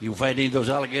 You find any of those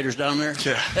alligators down there?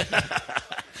 Yeah.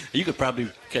 You could probably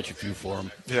catch a few for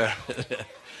them. Yeah.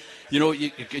 You know,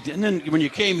 and then when you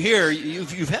came here,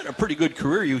 you've had a pretty good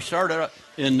career. You started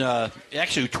in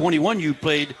actually 21. You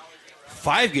played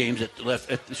 5 games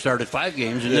started 5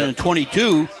 games, and then in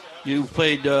 22 you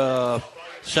played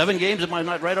 7 games. Am I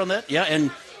not right on that? Yeah.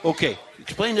 And okay,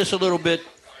 explain this a little bit.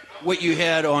 What you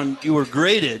had on, you were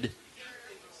graded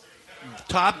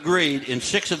top grade in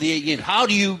 6 of the 8 games. How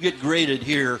do you get graded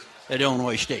here at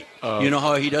Illinois State? You know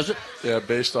how he does it? Yeah,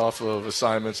 based off of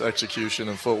assignments, execution,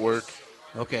 and footwork.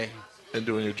 Okay. And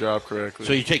doing your job correctly.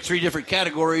 So you take 3 different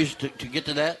categories to get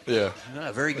to that? Yeah.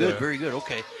 Very good, very good.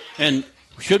 Okay. And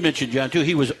we should mention, John, too,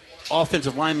 he was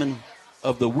Offensive Lineman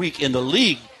of the Week in the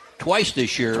league twice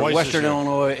this year, Western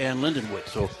Illinois and Lindenwood.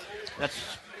 So that's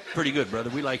pretty good, brother.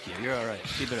 We like you. You're all right.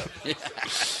 Keep it up.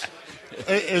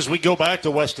 As we go back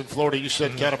to Western Florida, you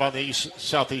said kind of on the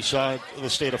southeast side of the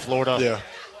state of Florida. Yeah.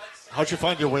 How'd you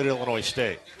find your way to Illinois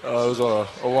State? It was a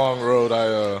long road.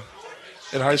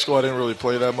 In high school, I didn't really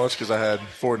play that much because I had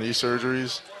 4 knee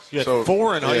surgeries. You had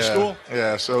 4 in high school?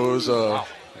 Yeah, so it was wow.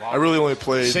 I really only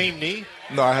played. Same knee?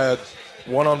 No, I had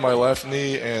 1 on my left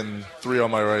knee and 3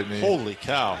 on my right knee. Holy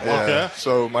cow. Yeah. Okay.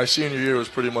 So my senior year was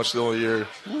pretty much the only year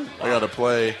I got to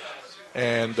play.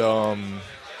 And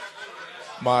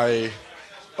my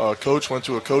coach went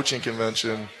to a coaching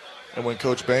convention, and when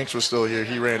Coach Banks was still here,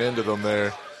 he ran into them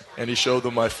there, and he showed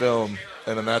them my film,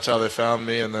 and then that's how they found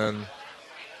me, and then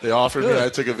they offered me. I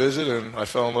took a visit, and I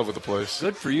fell in love with the place.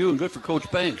 Good for you and good for Coach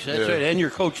Banks. That's right. And your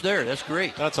coach there. That's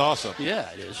great. That's awesome.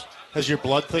 Yeah, it is. Has your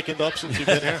blood thickened up since you've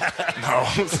been here? No,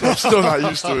 I'm still not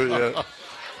used to it yet.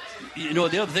 You know,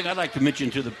 the other thing I'd like to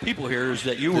mention to the people here is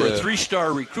that you were a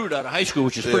 3-star recruit out of high school,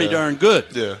 which is pretty darn good.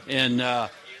 Yeah.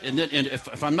 And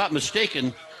if I'm not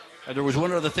mistaken, there was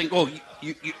one other thing. Oh,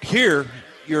 here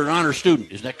you're an honor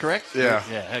student. Is that correct? Yeah.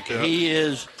 Yeah. Okay. Yeah. He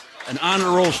is an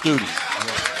honor roll student.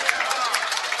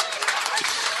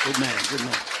 Good man. Good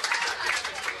man.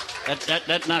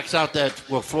 That knocks out that.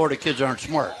 Well, Florida kids aren't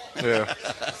smart. Yeah.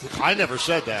 I never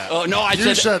said that. Oh no,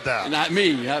 you said that. Not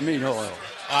me. No.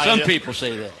 Some people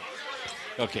say that.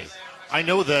 Okay. I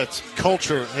know that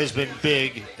culture has been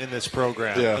big in this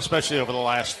program, especially over the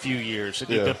last few years, and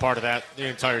you've been part of that the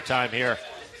entire time here.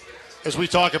 As we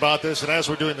talk about this, and as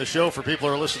we're doing the show, for people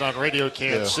who are listening on radio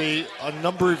can't see, a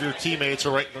number of your teammates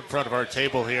are right in front of our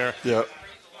table here. Yeah.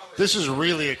 This is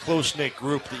really a close-knit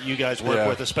group that you guys work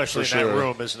with, especially in that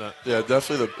room, isn't it? Yeah,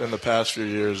 definitely in the past few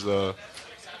years, the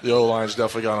O-line's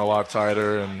definitely gotten a lot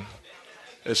tighter, and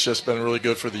it's just been really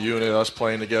good for the unit. Us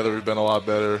playing together, we've been a lot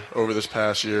better over this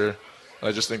past year.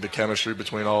 I just think the chemistry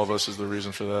between all of us is the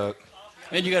reason for that.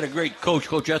 And you got a great coach,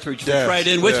 Coach Etheridge, that's right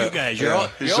in with you guys.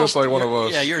 He's just like one of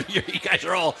us. Yeah, you guys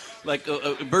are all like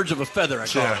birds of a feather, I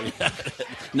call it.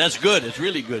 And that's good. It's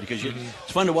really good because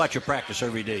it's fun to watch you practice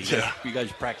every day. Yeah. You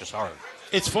guys practice hard.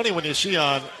 It's funny when you see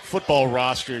on football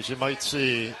rosters, you might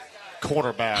see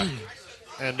cornerback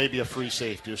and maybe a free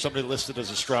safety or somebody listed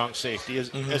as a strong safety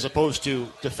as opposed to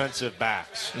defensive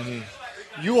backs.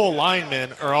 You all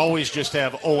linemen are always just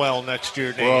have OL next to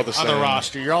your name on the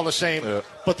roster. You're all the same. Yeah.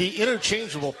 But the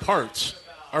interchangeable parts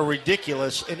are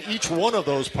ridiculous, and each one of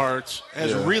those parts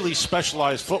has really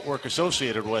specialized footwork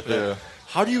associated with it.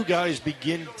 How do you guys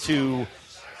begin to,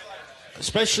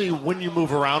 especially when you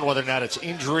move around, whether or not it's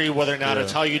injury, whether or not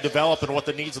it's how you develop and what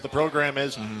the needs of the program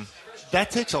is,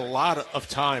 that takes a lot of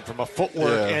time from a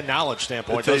footwork and knowledge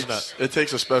standpoint, doesn't it? It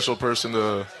takes a special person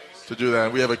to do that.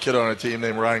 And we have a kid on our team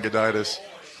named Ryan Goditis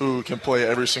who can play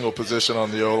every single position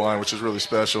on the O-line, which is really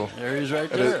special. There he is right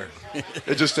there.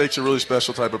 It just takes a really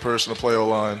special type of person to play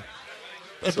O-line.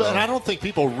 And I don't think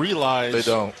people realize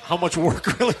how much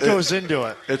work really goes into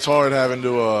it. It's hard having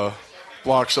to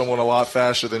block someone a lot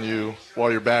faster than you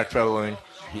while you're backpedaling,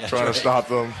 trying to stop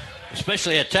them.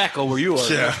 Especially at tackle where you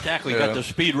are. At tackle, you got the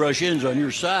speed rush ends on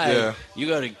your side. Yeah. You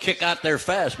got to kick out there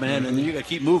fast, man, and then you got to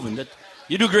keep moving.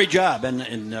 You do a great job,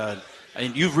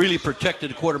 and you've really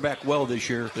protected the quarterback well this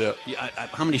year. Yeah.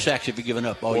 How many sacks have you given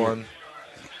up all year?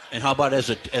 And how about as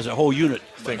a whole unit?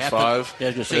 I think 5.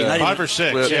 5 or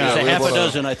 6. Half a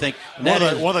dozen, I think. One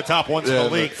of the top ones in the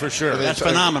league for sure. That's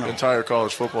phenomenal. Entire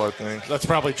college football, I think. That's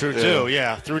probably true too.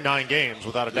 Yeah, through 9 games,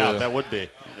 without a doubt, that would be.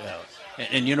 Yeah.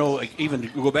 And even to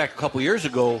go back a couple years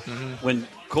ago, when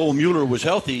Cole Mueller was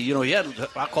healthy, he had,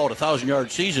 I call it a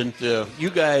 1,000-yard season. Yeah. You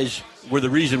guys were the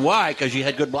reason why, because you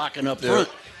had good blocking up front.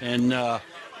 And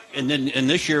And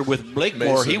this year with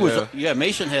Blakemore,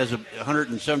 Mason has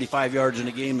 175 yards in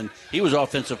a game, and he was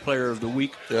Offensive Player of the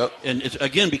Week. Yep. And it's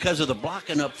again because of the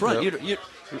blocking up front. Yep.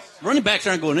 Running backs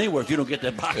aren't going anywhere if you don't get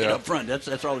that blocking up front.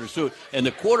 That's all there's to it. And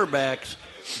the quarterbacks,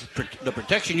 the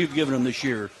protection you've given them this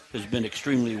year has been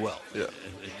extremely well. Yeah,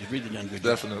 it's really done good.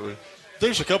 Definitely.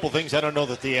 There's a couple things I don't know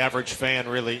that the average fan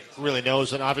really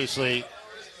knows, and obviously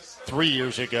 3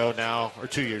 years ago now, or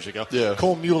 2 years ago,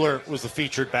 Cole Mueller was the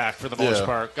featured back for the most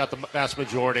part, got the vast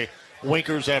majority.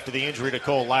 Winkers, after the injury to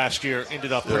Cole last year,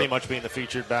 ended up pretty much being the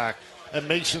featured back. And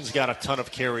Mason's got a ton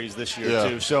of carries this year,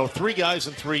 too. So 3 guys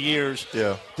in 3 years.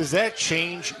 Yeah. Does that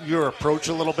change your approach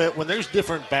a little bit? When there's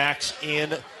different backs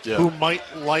in who might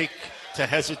like to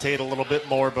hesitate a little bit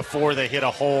more before they hit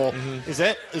a hole, is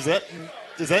that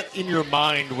in your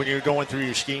mind when you're going through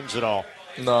your schemes at all?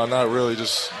 No, not really.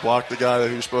 Just block the guy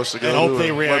that you're supposed to go and hope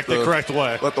they react the correct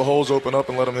way. Let the holes open up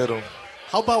and let them hit them.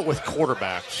 How about with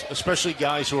quarterbacks, especially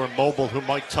guys who are mobile who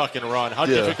might tuck and run? How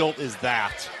difficult is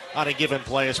that on a given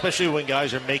play, especially when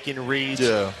guys are making reads,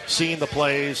 seeing the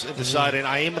plays, and deciding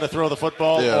I am going to throw the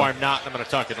football or I'm not, and I'm going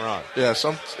to tuck and run? Yeah,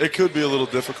 it could be a little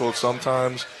difficult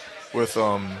sometimes with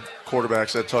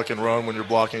quarterbacks that tuck and run when you're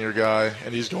blocking your guy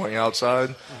and he's going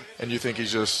outside and you think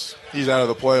he's out of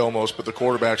the play almost, but the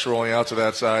quarterback's rolling out to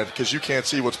that side because you can't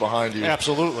see what's behind you.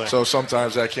 Absolutely. So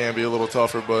sometimes that can be a little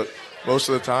tougher, but most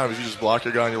of the time if you just block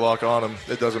your guy and you lock on him,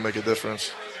 it doesn't make a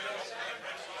difference.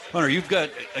 Hunter, you've got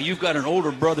an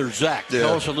older brother, Zach.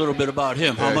 Tell us a little bit about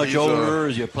him. How much older?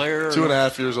 Is he a player?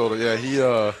 2.5 years older.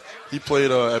 Yeah, he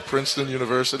played at Princeton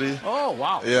University. Oh,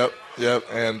 wow. Yep.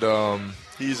 And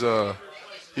he's a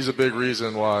big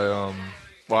reason why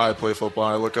I play football.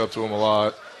 I look up to him a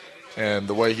lot, and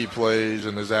the way he plays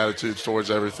and his attitudes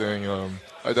towards everything, I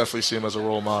definitely see him as a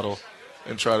role model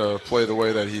and try to play the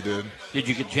way that he did. Did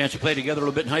you get a chance to play together a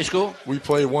little bit in high school? We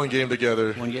played one game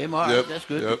together. One game? All right, that's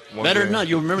good. Yep, Better than none.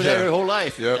 You'll remember that your whole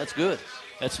life. Yep. That's good.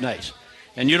 That's nice.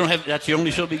 And you don't have – that's the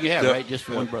only sibling you have, right? Just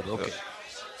one brother. Okay. Yep.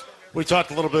 We talked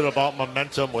a little bit about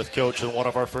momentum with Coach in one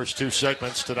of our first 2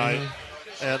 segments tonight.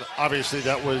 And obviously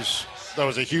that was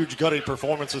a huge gutting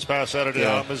performance this past Saturday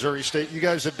out at Missouri State. You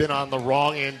guys have been on the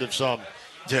wrong end of some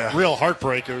real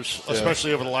heartbreakers,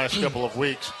 especially over the last couple of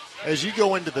weeks. As you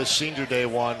go into the Senior Day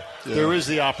one, there is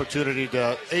the opportunity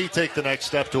to, take the next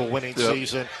step to a winning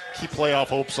season, keep playoff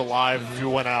hopes alive if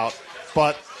you went out.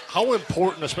 But how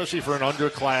important, especially for an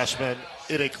underclassman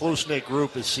in a close-knit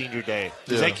group, is Senior Day?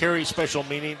 Does that carry special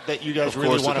meaning that you guys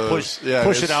really want to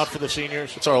push it out for the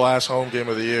seniors? It's our last home game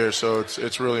of the year, so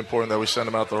it's really important that we send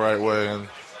them out the right way. And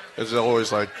it's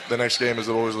always like the next game is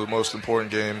always the most important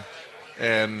game.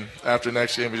 And after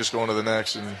next game, we just go on to the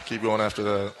next and keep going after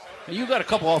that. You got a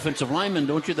couple offensive linemen,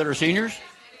 don't you, that are seniors?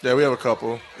 Yeah, we have a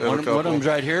couple. One of them's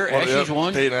right here. Ashley's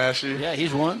one. Peyton Ashley. Yeah,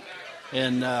 he's one.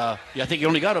 And I think you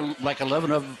only got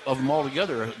 11 of them all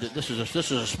together. This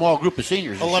is a small group of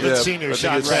seniors. 11 seniors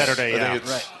on Saturday. I think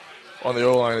it's on the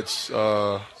O-line. It's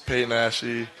Peyton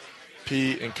Ashley,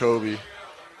 Pete, and Kobe.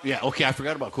 Yeah. Okay, I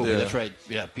forgot about Kobe. Yeah. That's right.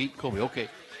 Yeah, Pete, Kobe. Okay.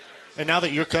 And now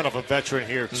that you're kind of a veteran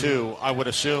here, too, I would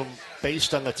assume,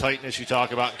 based on the tightness you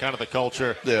talk about and kind of the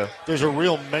culture, there's a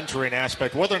real mentoring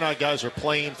aspect. Whether or not guys are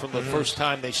playing from the first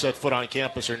time they set foot on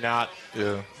campus or not,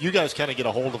 you guys kind of get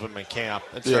a hold of them in camp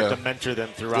and start to mentor them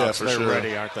throughout so they're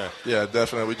ready, aren't they? Yeah,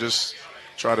 definitely. We just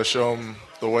try to show them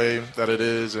the way that it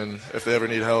is, and if they ever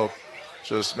need help,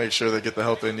 just make sure they get the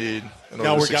help they need.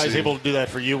 Now, were guys able to do that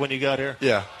for you when you got here?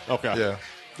 Yeah. Okay. Yeah,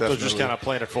 So definitely. just kind of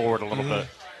playing it forward a little bit.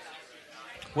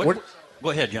 Go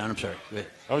ahead, John. I'm sorry. Go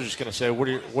ahead. I was just going to say, what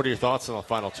are your thoughts on the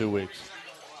final 2 weeks?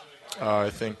 I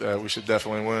think that we should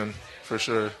definitely win, for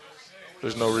sure.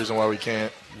 There's no reason why we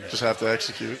can't. Just have to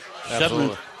execute.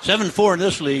 7-4 in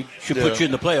this league should put you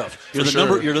in the playoffs. You're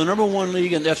the number 1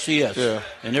 league in the FCS,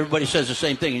 and everybody says the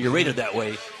same thing, and you're rated that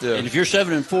way. Yeah. And if you're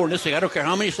 7-4 in this league, I don't care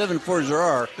how many 7-4s there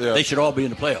are, they should all be in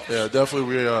the playoffs. Yeah,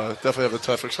 definitely. We definitely have the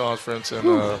toughest conference in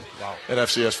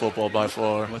FCS football by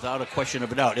far, without a question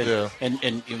of a doubt.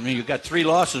 And you've got 3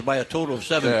 losses by a total of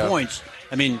 7 points.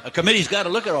 I mean, a committee's got to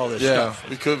look at all this stuff.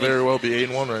 We could very well be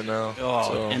 8-1 right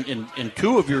now. And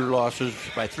 2 of your losses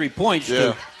by 3 points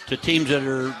to teams that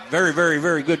are very, very,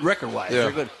 very good record-wise.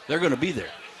 Yeah. They're going to be there.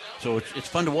 So it's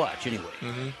fun to watch anyway.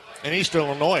 And Eastern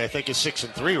Illinois, I think, is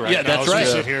 6-3 right now. That's right.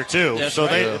 Sit here too. That's so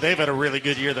right. they've had a really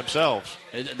good year themselves.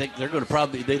 They're going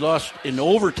to they lost in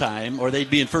overtime, or they'd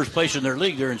be in first place in their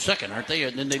league. They're in second, aren't they?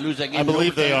 And then they lose that game. I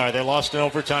believe they are. They lost in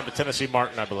overtime to Tennessee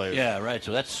Martin, I believe. Yeah, right.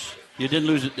 So you didn't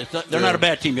lose it. They're not a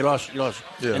bad team. You lost.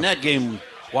 Yeah. In that game,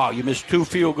 wow, you missed 2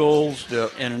 field goals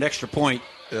and an extra point.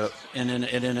 And then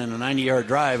in a 90-yard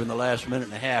drive in the last minute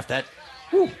and a half.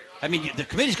 I mean, the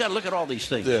committee's got to look at all these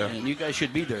things, Yeah. and you guys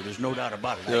should be there. There's no doubt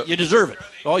about it. Yep. You deserve it.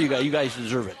 All you guys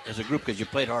deserve it as a group because you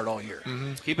played hard all year.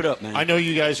 Mm-hmm. Keep it up, man. I know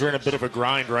you guys are in a bit of a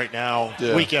grind right now,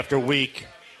 week after week.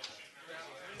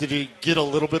 Did you get a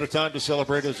little bit of time to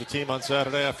celebrate as a team on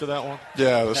Saturday after that one?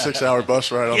 Yeah, the 6-hour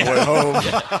bus ride on the way home.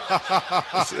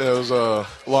 It was a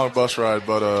long bus ride,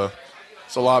 but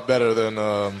it's a lot better than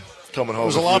coming home. It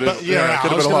was a lot better. Yeah, it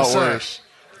could have been a lot worse.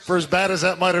 For as bad as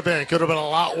that might have been, it could have been a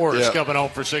lot worse coming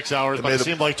home for 6 hours, but it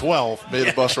seemed like 12. Made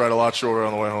the bus ride a lot shorter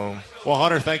on the way home. Well,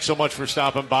 Hunter, thanks so much for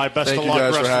stopping by. Best Thank of you luck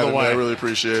guys rest for having of the way. me. I really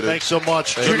appreciate it. Thanks so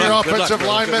much. Hey, Junior offensive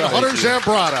lineman Hunter Thank you.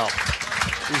 Zambrano.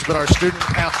 He's been our student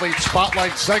athlete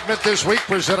spotlight segment this week,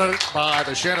 presented by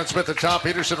the Shannon Smith and Tom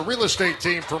Peterson real estate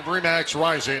team from Remax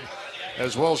Rising,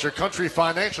 as well as your country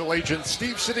financial agent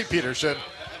Steve City Peterson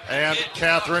and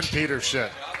Catherine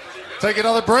Peterson. Take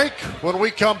another break. When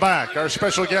we come back, our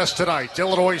special guest tonight,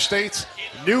 Illinois State's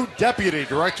new Deputy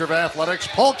Director of Athletics,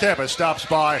 Paul Campus, stops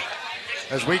by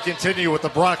as we continue with the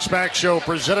Brock Spack Show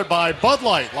presented by Bud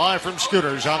Light, live from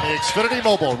Scooters on the Xfinity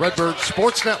Mobile Redbird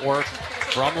Sports Network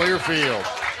from Learfield.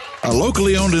 A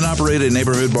locally owned and operated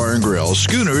neighborhood bar and grill,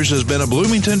 Schooners has been a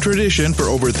Bloomington tradition for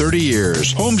over 30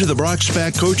 years. Home to the Brock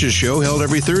Spack Coaches Show held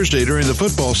every Thursday during the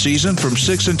football season from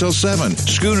 6 until 7.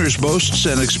 Schooners boasts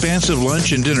an expansive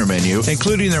lunch and dinner menu,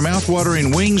 including their mouth-watering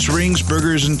wings, rings,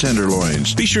 burgers, and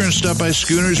tenderloins. Be sure and stop by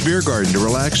Schooners Beer Garden to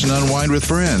relax and unwind with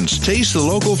friends. Taste the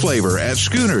local flavor at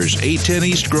Schooners, 810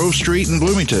 East Grove Street in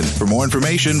Bloomington. For more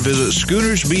information, visit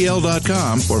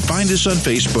SchoonersBL.com or find us on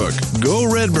Facebook.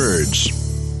 Go Redbirds!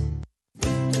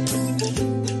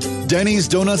 Denny's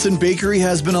Donuts and Bakery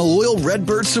has been a loyal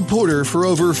Redbird supporter for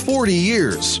over 40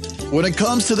 years. When it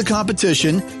comes to the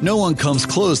competition, no one comes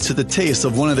close to the taste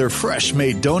of one of their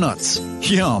fresh-made donuts.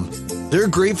 Yum! They're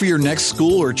great for your next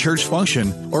school or church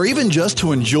function, or even just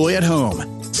to enjoy at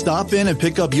home. Stop in and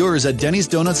pick up yours at Denny's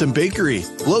Donuts and Bakery,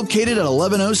 located at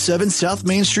 1107 South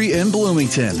Main Street in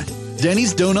Bloomington.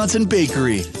 Denny's Donuts and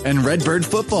Bakery and Redbird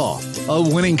football, a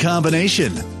winning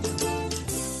combination.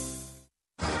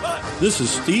 This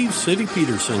is Steve City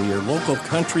Peterson, your local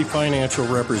country financial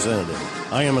representative.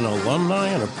 I am an alumni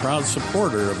and a proud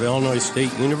supporter of Illinois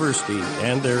State University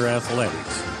and their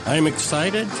athletics. I am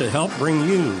excited to help bring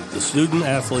you the student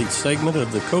athlete segment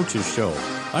of the Coaches Show.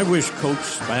 I wish Coach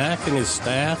Spack and his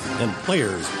staff and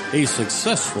players a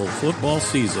successful football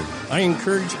season. I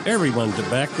encourage everyone to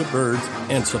back the Birds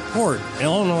and support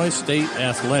Illinois State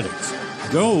athletics.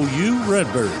 Go you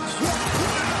Redbirds!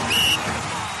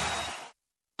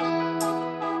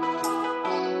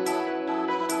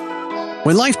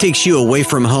 When life takes you away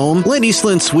from home, let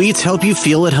Eastland Suites help you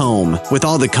feel at home. With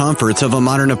all the comforts of a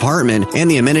modern apartment and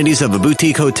the amenities of a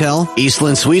boutique hotel,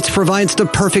 Eastland Suites provides the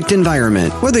perfect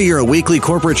environment. Whether you're a weekly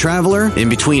corporate traveler, in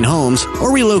between homes,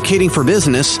 or relocating for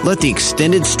business, let the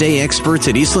extended stay experts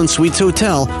at Eastland Suites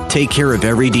Hotel take care of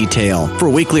every detail. For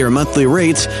weekly or monthly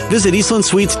rates, visit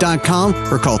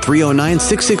eastlandsuites.com or call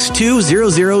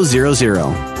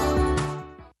 309-662-0000.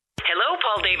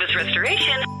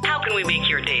 Restoration. How can we make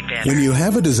your day better? When you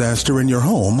have a disaster in your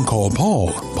home, call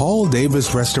Paul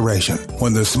Davis Restoration.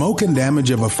 When the smoke and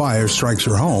damage of a fire strikes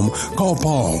your home, call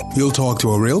Paul. You'll talk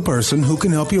to a real person who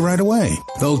can help you right away.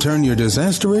 They'll turn your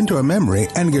disaster into a memory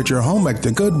and get your home back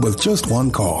to good with just one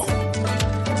call.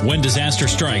 When disaster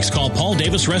strikes, call Paul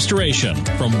Davis Restoration.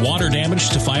 From water damage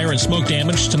to fire and smoke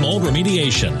damage to mold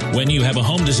remediation. When you have a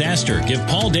home disaster, give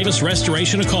Paul Davis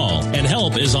Restoration a call, and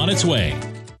help is on its way.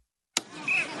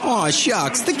 Aw,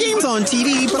 shucks. The game's on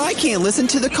TV, but I can't listen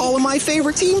to the call of my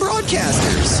favorite team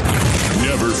broadcasters.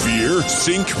 Never fear.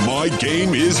 Sync My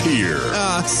Game is here.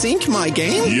 Sync My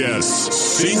Game? Yes,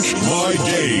 Sync My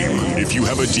Game. If you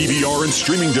have a DVR and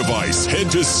streaming device,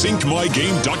 head to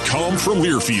syncmygame.com from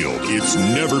Learfield. It's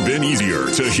never been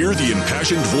easier to hear the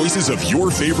impassioned voices of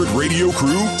your favorite radio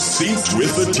crew synced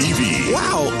with the TV.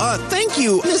 Wow, thank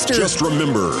you, Mr. Just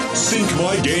remember,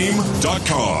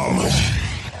 syncmygame.com.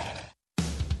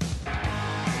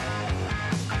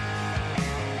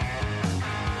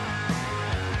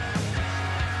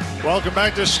 Welcome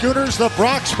back to Schooners, the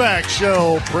Brock Spack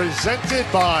Show, presented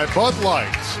by Bud Light.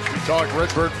 We talk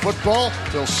Redbird football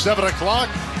till 7 o'clock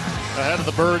ahead of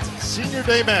the Birds' Senior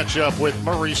Day matchup with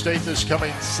Murray State this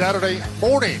coming Saturday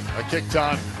morning. A kick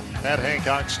time at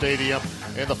Hancock Stadium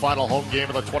in the final home game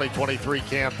of the 2023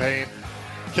 campaign.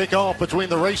 Kickoff between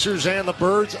the Racers and the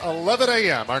Birds, 11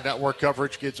 a.m. Our network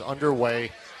coverage gets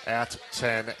underway at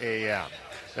 10 a.m.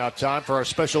 Now time for our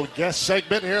special guest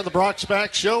segment here in the Brock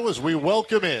Spack Show as we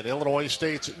welcome in Illinois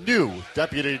State's new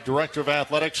Deputy Director of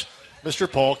Athletics, Mr.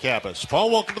 Paul Campus.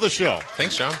 Paul, welcome to the show.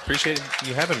 Thanks, John. Appreciate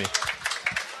you having me.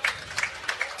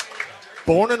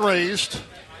 Born and raised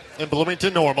in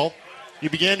Bloomington Normal. You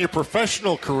began your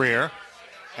professional career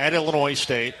at Illinois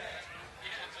State,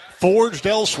 forged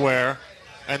elsewhere,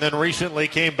 and then recently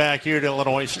came back here to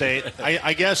Illinois State.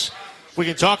 I guess we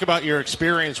can talk about your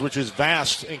experience, which is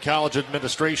vast in college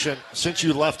administration since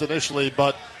you left initially,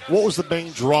 but what was the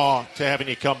main draw to having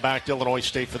you come back to Illinois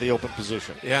State for the open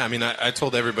position? Yeah, I mean, I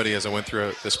told everybody as I went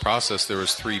through this process, there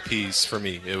was 3 Ps for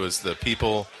me. It was the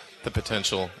people, the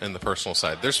potential, and the personal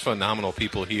side. There's phenomenal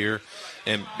people here.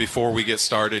 And before we get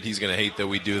started, he's going to hate that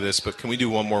we do this, but can we do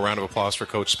one more round of applause for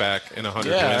Coach Spack and 100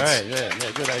 wins? Right.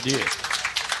 Yeah, good idea.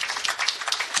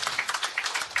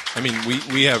 I mean,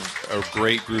 we have a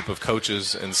great group of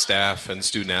coaches and staff and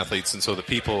student athletes, and so the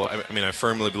people, I mean, I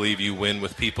firmly believe you win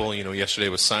with people. You know, yesterday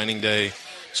was signing day,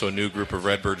 so a new group of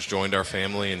Redbirds joined our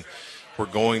family, and we're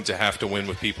going to have to win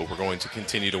with people. We're going to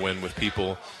continue to win with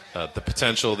people. The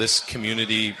potential, this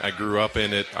community, I grew up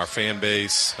in it, our fan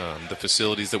base, the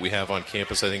facilities that we have on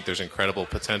campus, I think there's incredible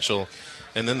potential.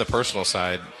 And then the personal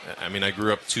side, I mean, I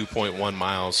grew up 2.1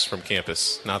 miles from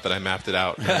campus. Not that I mapped it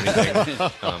out or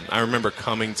anything. I remember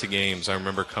coming to games. I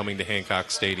remember coming to Hancock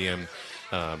Stadium,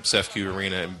 CEFCU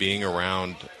Arena, and being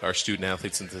around our student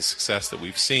athletes and the success that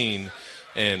we've seen.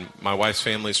 And my wife's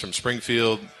family's from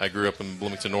Springfield. I grew up in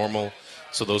Bloomington Normal.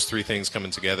 So those 3 things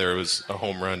coming together, it was a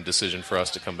home run decision for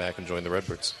us to come back and join the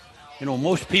Redbirds. You know,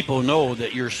 most people know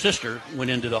that your sister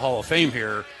went into the Hall of Fame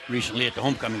here recently at the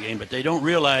homecoming game, but they don't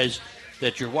realize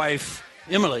that your wife,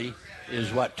 Emily,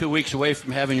 is, 2 weeks away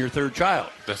from having your 3rd child.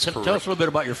 That's correct. Tell us a little bit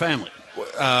about your family.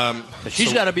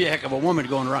 She's got to be a heck of a woman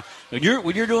going around. When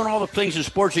you're doing all the things in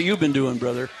sports that you've been doing,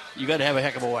 brother, you got to have a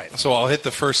heck of a wife. So I'll hit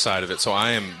the first side of it. So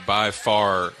I am by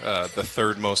far the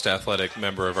 3rd most athletic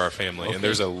member of our family, and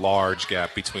there's a large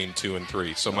gap between 2 and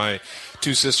 3. So my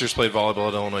 2 sisters played volleyball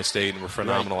at Illinois State and were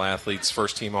phenomenal athletes,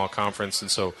 first team all-conference.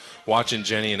 And so watching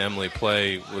Jenny and Emily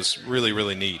play was really,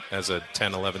 really neat as a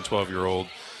 10, 11, 12-year-old.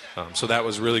 So that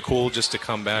was really cool just to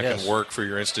come back and work for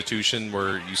your institution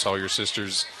where you saw your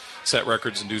sisters set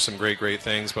records and do some great, great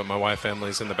things. But my wife,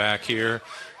 Emily's in the back here.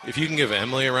 If you can give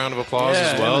Emily a round of applause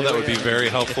as well, Emily, that would be very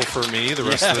helpful for me the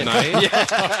rest of the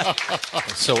night.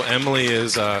 So Emily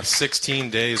is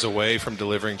 16 days away from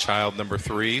delivering child number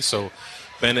 3. So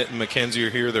Bennett and Mackenzie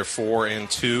are here. They're 4 and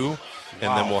 2.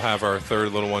 And then we'll have our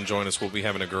 3rd little one join us. We'll be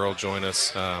having a girl join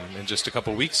us in just a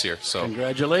couple weeks here. So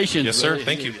congratulations. Yes, sir. Really.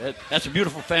 Thank you. That's a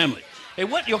beautiful family. Hey,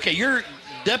 you're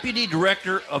Deputy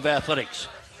Director of Athletics.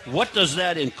 What does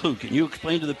that include? Can you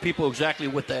explain to the people exactly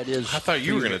what that is? I thought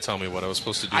you were going to tell me what I was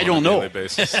supposed to do on a daily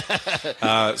basis.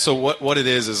 So what it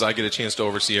is I get a chance to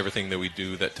oversee everything that we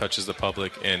do that touches the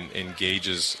public and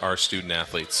engages our student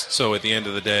athletes. So at the end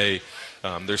of the day,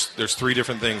 there's 3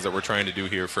 different things that we're trying to do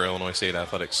here for Illinois State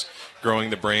Athletics.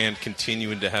 Growing the brand,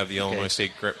 continuing to have the Illinois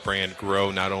State brand grow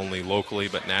not only locally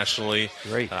but nationally.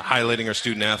 Great. Highlighting our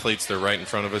student athletes. They're right in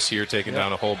front of us here, taking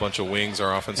down a whole bunch of wings,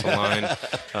 our offensive line.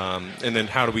 And then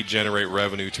how do we generate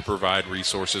revenue to provide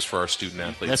resources for our student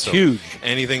athletes? That's huge.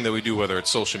 Anything that we do, whether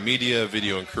it's social media,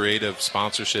 video and creative,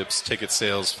 sponsorships, ticket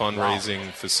sales,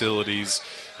 fundraising, facilities.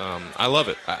 I love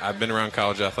it. I've been around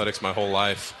college athletics my whole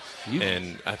life.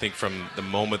 And I think from the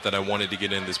moment that I wanted to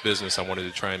get in this business, I wanted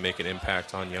to try and make an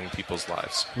impact on young people's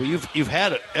lives. Well,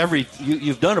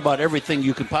 you've done about everything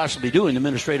you could possibly do in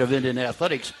administrative end in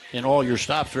athletics in all your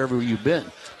stops wherever you've been.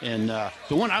 And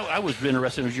the one I was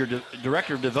interested in was your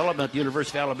Director of Development at the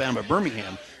University of Alabama,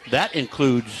 Birmingham. That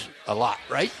includes a lot,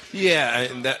 right? Yeah,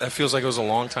 and that feels like it was a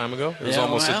long time ago. It was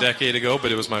almost a decade ago,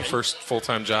 but it was my first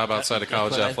full-time job outside of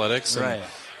college athletics. Right.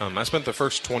 I spent the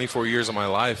first 24 years of my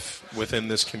life within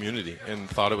this community and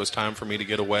thought it was time for me to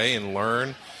get away and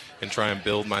learn and try and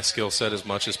build my skill set as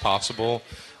much as possible.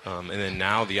 And then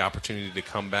now the opportunity to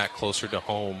come back closer to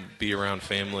home, be around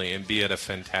family, and be at a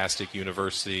fantastic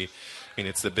university. I mean,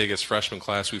 it's the biggest freshman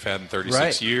class we've had in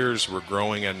 36 years. We're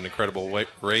growing at an incredible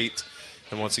rate.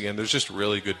 And once again, there's just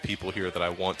really good people here that I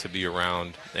want to be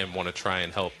around and want to try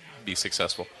and help be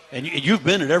successful. And you've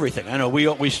been at everything. I know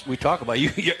we talk about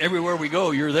you. Everywhere we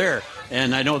go, you're there.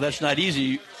 And I know that's not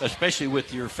easy, especially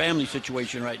with your family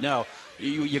situation right now.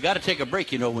 You got to take a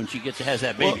break, when she has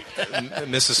that baby. Well,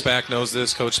 Mrs. Spack knows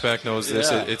this. Coach Spack knows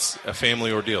this. Yeah. It's a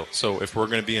family ordeal. So if we're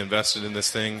going to be invested in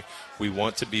this thing, we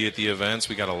want to be at the events.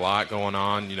 We got a lot going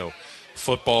on.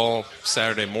 Football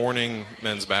Saturday morning,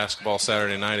 men's basketball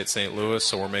Saturday night at St. Louis.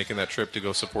 So we're making that trip to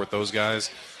go support those guys.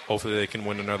 Hopefully they can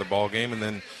win another ball game. And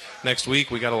then next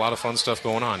week, we got a lot of fun stuff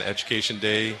going on. Education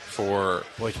Day for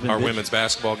our women's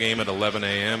basketball game at 11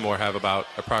 a.m. We'll have about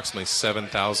approximately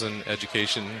 7,000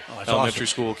 elementary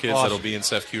school kids that'll be in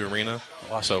CEFCU Arena.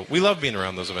 So we love being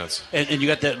around those events. And you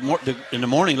got that in the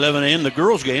morning, 11 a.m., the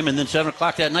girls' game, and then 7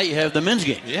 o'clock that night you have the men's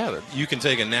game. Yeah, you can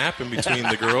take a nap in between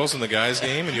the girls and the guys'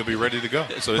 game, and you'll be ready to go.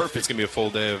 So it's going to be a full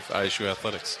day of ISU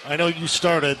athletics. I know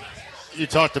you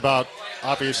talked about,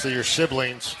 obviously, your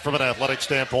siblings from an athletic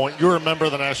standpoint. You're a member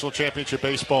of the National Championship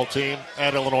Baseball team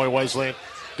at Illinois Wesleyan.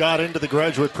 Got into the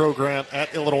graduate program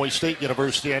at Illinois State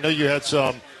University. I know you had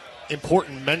some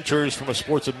important mentors from a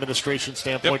sports administration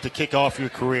standpoint to kick off your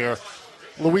career.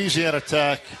 Louisiana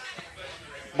Tech,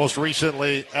 most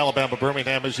recently Alabama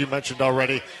Birmingham, as you mentioned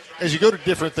already. As you go to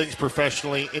different things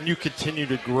professionally and you continue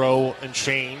to grow and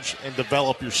change and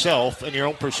develop yourself and your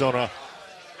own persona,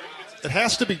 it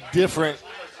has to be different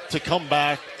to come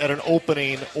back at an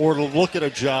opening or to look at a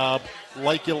job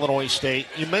like Illinois State.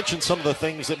 You mentioned some of the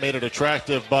things that made it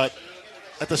attractive, but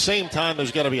at the same time,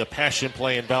 there's got to be a passion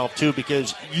play involved too,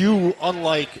 because you,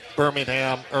 unlike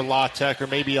Birmingham or La Tech or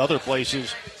maybe other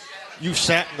places, you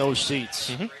sat in those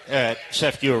seats at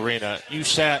CEFCU Arena. You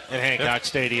sat at Hancock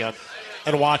Stadium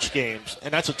and watched games,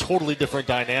 and that's a totally different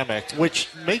dynamic, which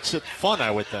makes it fun, I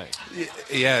would think.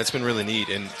 Yeah, it's been really neat,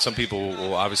 and some people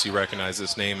will obviously recognize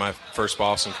this name. My first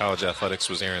boss in college athletics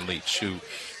was Aaron Leach, who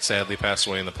sadly passed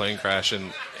away in the plane crash,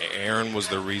 and Aaron was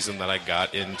the reason that I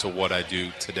got into what I do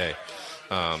today.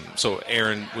 So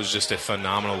Aaron was just a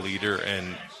phenomenal leader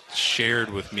and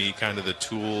shared with me kind of the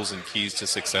tools and keys to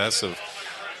success of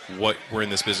what we're in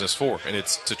this business for, and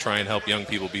it's to try and help young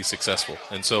people be successful.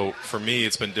 And so for me,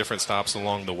 it's been different stops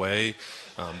along the way,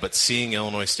 but seeing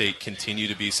Illinois State continue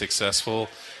to be successful,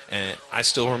 and I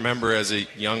still remember as a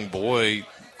young boy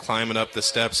climbing up the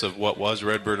steps of what was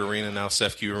Redbird Arena, now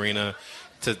CEFCU Arena,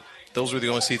 those were the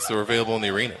only seats that were available in the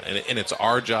arena, and it's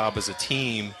our job as a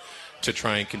team to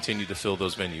try and continue to fill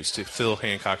those venues, to fill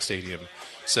Hancock Stadium,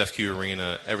 CEFCU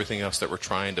Arena, everything else that we're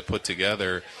trying to put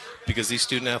together, because these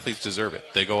student athletes deserve it.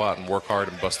 They go out and work hard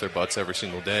and bust their butts every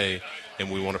single day, and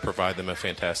we want to provide them a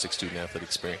fantastic student athlete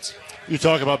experience. You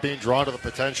talk about being drawn to the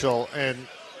potential, and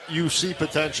you see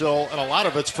potential, and a lot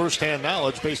of it's firsthand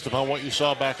knowledge based upon what you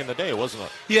saw back in the day, wasn't it?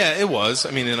 Yeah, it was.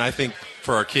 I mean, and I think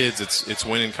for our kids, it's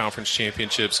winning conference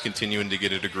championships, continuing to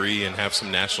get a degree, and have some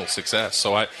national success.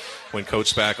 So when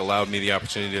Coach Spack allowed me the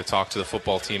opportunity to talk to the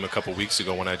football team a couple weeks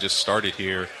ago when I just started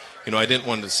here, I didn't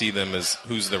want to see them as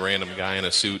who's the random guy in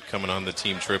a suit coming on the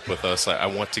team trip with us. I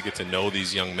want to get to know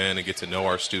these young men and get to know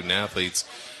our student athletes.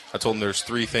 I told them there's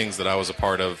 3 things that I was a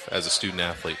part of as a student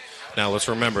athlete. Now, let's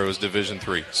remember, it was Division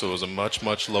III, so it was a much,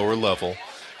 much lower level,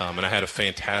 and I had a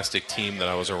fantastic team that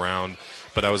I was around,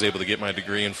 but I was able to get my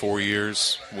degree in 4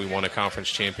 years. We won a conference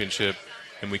championship,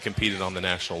 and we competed on the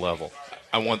national level.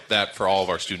 I want that for all of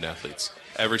our student athletes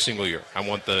every single year. I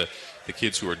want the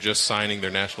kids who are just signing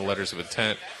their national letters of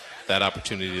intent that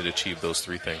opportunity to achieve those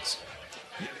 3 things.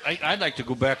 I'd like to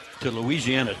go back to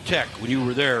Louisiana Tech when you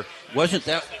were there. Wasn't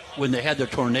that when they had the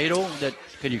tornado?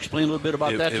 Can you explain a little bit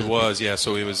about that? It was, yeah.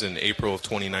 So it was in April of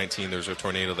 2019. There was a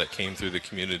tornado that came through the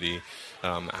community.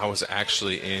 I was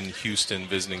actually in Houston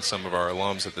visiting some of our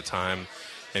alums at the time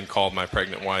and called my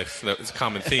pregnant wife. That was a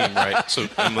common theme, right? So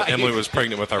Emily was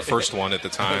pregnant with our first one at the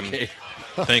time. Okay.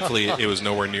 Thankfully, it was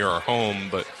nowhere near our home,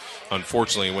 but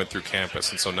unfortunately it went through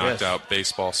campus, and so knocked out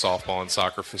baseball, softball, and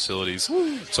soccer facilities.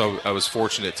 So I was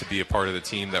fortunate to be a part of the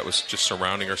team that was just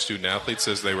surrounding our student athletes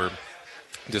as they were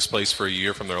displaced for a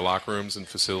year from their locker rooms and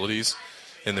facilities.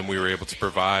 And then we were able to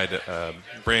provide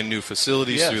brand new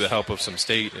facilities through the help of some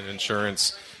state and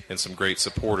insurance and some great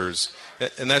supporters.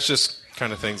 And that's just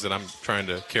kind of things that I'm trying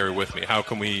to carry with me. How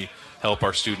can we help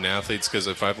our student athletes? Because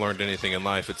if I've learned anything in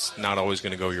life, it's not always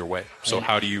going to go your way. So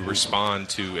how do you respond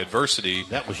to adversity?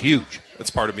 That was huge. That's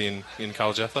part of being in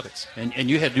college athletics. And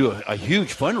you had to do a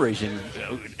huge fundraising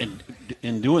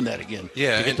in doing that again to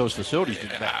get those facilities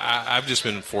back. I've just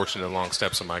been fortunate in long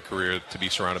steps in my career to be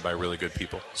surrounded by really good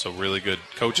people. So really good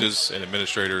coaches and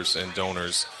administrators and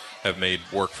donors have made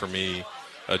work for me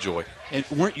a joy. And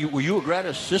were you a grad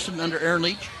assistant under Aaron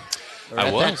Leach? I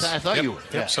was. I thought you were.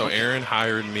 Yep. So Aaron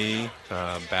hired me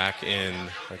back in,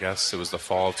 I guess it was the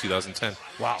fall of 2010.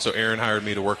 Wow. So Aaron hired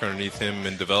me to work underneath him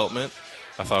in development.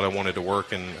 I thought I wanted to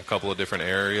work in a couple of different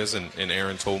areas, and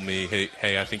Aaron told me,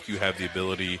 hey, I think you have the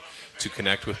ability to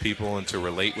connect with people and to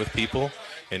relate with people,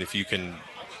 and if you can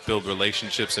build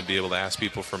relationships and be able to ask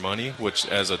people for money, which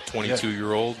as a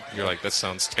 22-year-old, you're like, that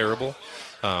sounds terrible.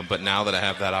 But now that I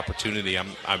have that opportunity,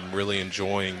 I'm really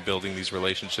enjoying building these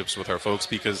relationships with our folks,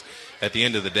 because at the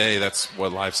end of the day, that's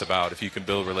what life's about. If you can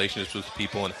build relationships with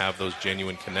people and have those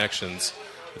genuine connections,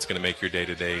 it's going to make your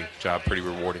day-to-day job pretty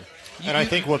rewarding. And I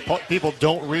think what people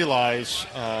don't realize,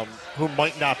 who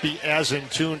might not be as in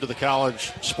tune to the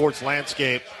college sports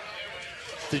landscape,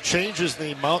 the changes,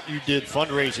 the amount you did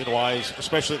fundraising-wise,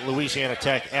 especially at Louisiana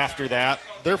Tech after that,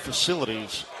 their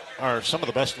facilities are some of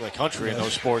the best in the country in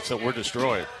those sports that were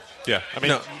destroyed. Yeah. I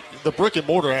mean, the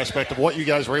brick-and-mortar aspect of what you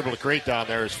guys were able to create down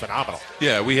there is phenomenal.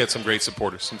 Yeah, we had some great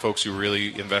supporters, some folks who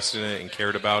really invested in it and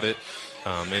cared about it.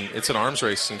 And it's an arms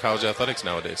race in college athletics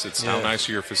nowadays. It's how nice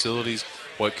are your facilities,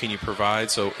 what can you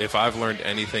provide. So if I've learned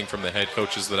anything from the head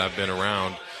coaches that I've been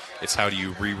around, it's how do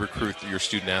you re-recruit your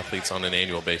student-athletes on an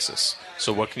annual basis.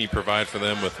 So what can you provide for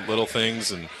them with little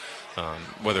things, and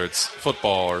whether it's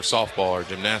football or softball or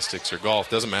gymnastics or golf,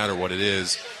 doesn't matter what it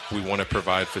is, we want to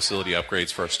provide facility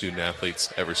upgrades for our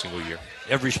student-athletes every single year.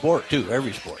 Every sport, too,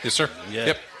 every sport. Yes, sir. Yeah.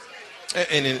 Yep.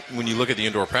 And when you look at the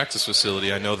indoor practice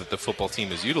facility, I know that the football team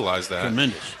has utilized that.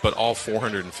 Tremendous. But all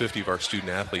 450 of our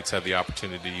student-athletes have the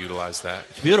opportunity to utilize that.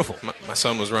 It's beautiful. My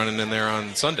son was running in there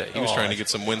on Sunday. He was trying to get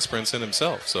some wind sprints in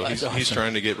himself. So he's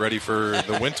trying to get ready for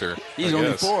the winter. He's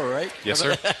only 4, right? Yes,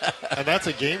 sir. And that's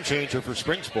a game changer for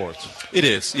spring sports. It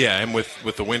is, yeah. And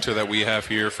with the winter that we have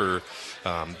here for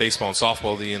baseball and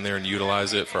softball, to be in there and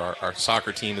utilize it. For our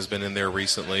soccer team has been in there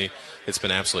recently. It's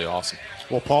been absolutely awesome.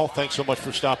 Well, Paul, thanks so much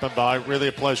for stopping by. Really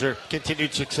a pleasure.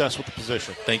 Continued success with the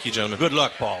position. Thank you, gentlemen. Good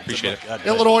luck, Paul. Appreciate it.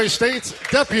 Illinois State's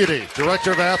Deputy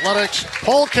Director of Athletics,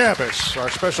 Paul Campus, our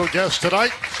special guest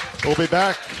tonight. We'll be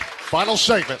back. Final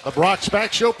segment, the Brock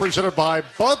Spack Show, presented by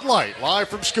Bud Light, live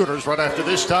from Schooners right after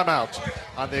this timeout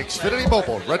on the Xfinity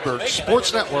Mobile Redbird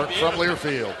Sports Network from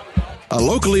Learfield. A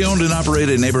locally owned and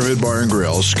operated neighborhood bar and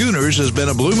grill, Schooners has been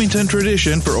a Bloomington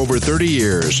tradition for over 30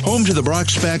 years. Home to the Brock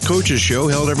Spack Coaches Show,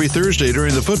 held every Thursday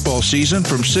during the football season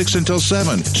from 6 until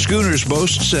 7. Schooners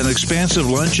boasts an expansive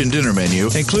lunch and dinner menu,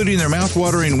 including their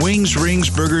mouth-watering wings, rings,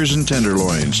 burgers, and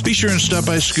tenderloins. Be sure and stop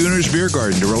by Schooners Beer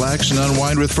Garden to relax and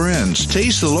unwind with friends.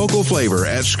 Taste the local flavor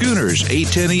at Schooners,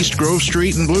 810 East Grove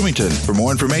Street in Bloomington. For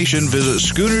more information, visit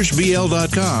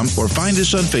SchoonersBL.com or find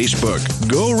us on Facebook.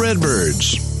 Go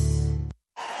Redbirds!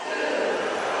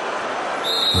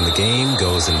 When the game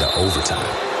goes into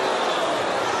overtime.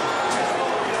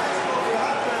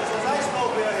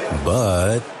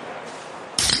 But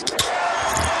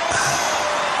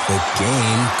the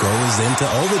game goes into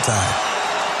overtime.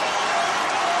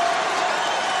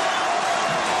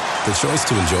 The choice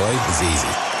to enjoy is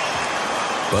easy.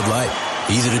 Bud Light.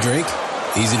 Easy to drink,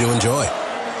 easy to enjoy.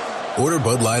 Order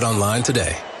Bud Light online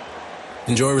today.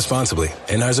 Enjoy responsibly.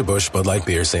 Anheuser-Busch Bud Light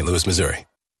Beer, St. Louis, Missouri.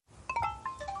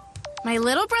 My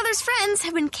little brother's friends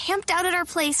have been camped out at our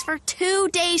place for 2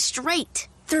 days straight.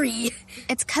 3.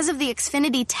 It's because of the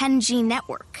Xfinity 10G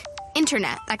network.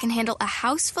 Internet that can handle a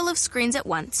house full of screens at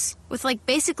once, with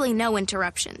basically no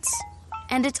interruptions.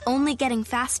 And it's only getting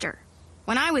faster.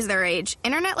 When I was their age,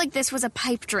 internet like this was a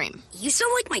pipe dream. You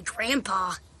sound like my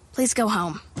grandpa. Please go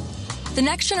home. The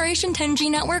next generation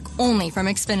 10G network only from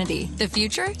Xfinity. The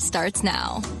future starts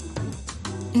now.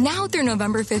 Now through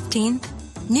November 15th,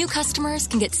 new customers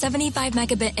can get 75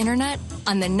 megabit internet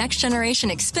on the next generation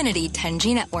Xfinity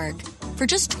 10G network for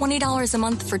just $20 a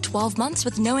month for 12 months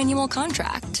with no annual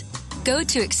contract. Go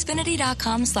to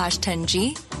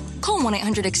Xfinity.com/10G, call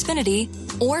 1-800-XFINITY,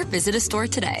 or visit a store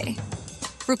today.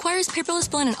 Requires paperless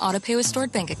bill and an auto-pay with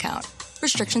stored bank account.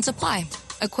 Restrictions apply.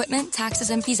 Equipment, taxes,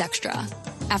 and fees extra.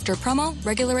 After promo,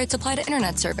 regular rates apply to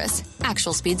internet service.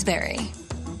 Actual speeds vary.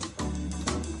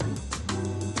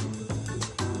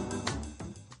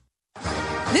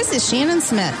 This is Shannon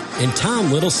Smith. And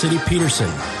Tom Little City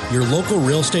Peterson, your local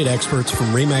real estate experts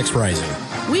from RE/MAX Rising.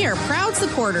 We are proud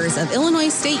supporters of Illinois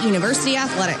State University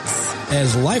Athletics.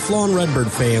 As lifelong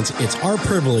Redbird fans, it's our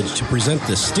privilege to present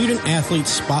the Student Athlete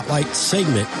Spotlight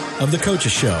segment of the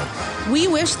Coaches Show. We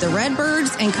wish the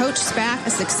Redbirds and Coach Spack a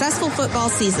successful football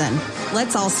season.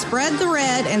 Let's all spread the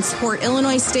red and support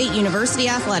Illinois State University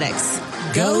Athletics.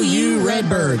 Go you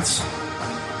Redbirds!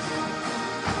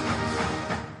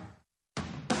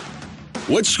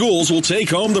 Which schools will take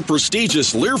home the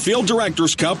prestigious Learfield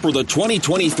Directors Cup for the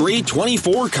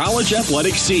 2023-24 college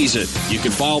athletics season? You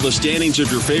can follow the standings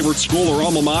of your favorite school or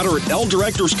alma mater at L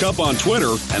Directors Cup on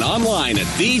Twitter and online at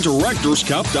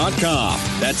thedirectorscup.com.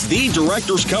 That's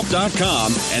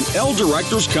thedirectorscup.com and L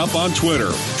Directors Cup on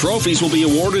Twitter. Trophies will be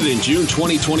awarded in June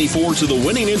 2024 to the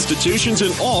winning institutions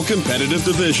in all competitive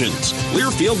divisions.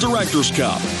 Learfield Directors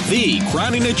Cup, the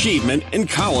crowning achievement in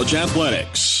college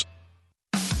athletics.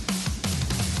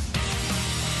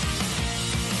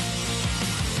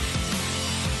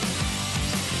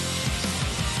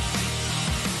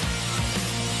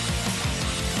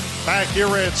 Back here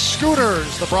at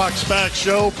Schooners, the Brock Spack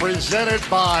Show, presented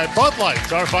by Bud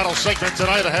Light. Our final segment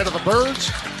tonight ahead of the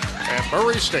Birds and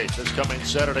Murray State is coming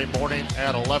Saturday morning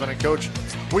at 11. And Coach,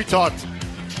 we talked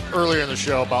earlier in the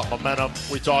show about momentum.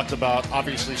 We talked about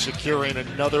obviously securing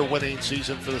another winning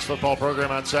season for this football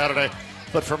program on Saturday.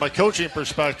 But from a coaching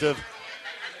perspective,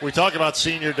 we talk about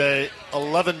senior day.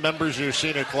 11 members of your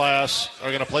senior class are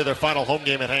going to play their final home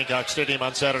game at Hancock Stadium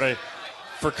on Saturday.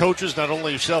 For coaches, not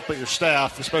only yourself but your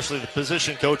staff, especially the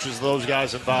position coaches, those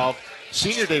guys involved,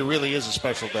 senior day really is a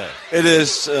special day. It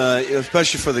is,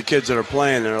 especially for the kids that are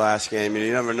playing their last game.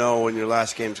 You never know when your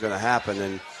last game is going to happen,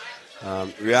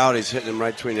 and reality is hitting them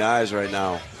right between the eyes right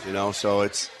now. So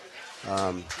it's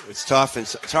tough.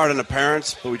 It's hard on the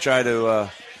parents, but we try to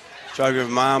give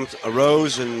mom a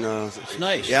rose and it's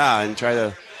nice. Yeah, and try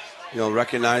to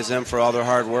recognize them for all their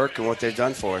hard work and what they've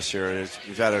done for us here.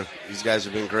 These guys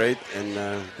have been great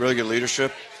and really good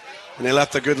leadership. And they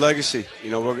left a good legacy.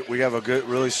 We have a good,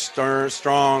 really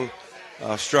strong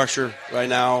structure right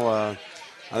now.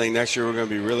 I think next year we're going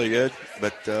to be really good,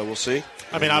 but we'll see.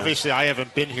 I mean, obviously I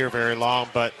haven't been here very long,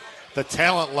 but the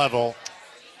talent level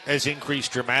has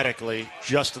increased dramatically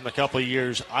just in the couple of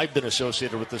years I've been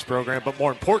associated with this program. But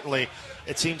more importantly,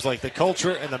 it seems like the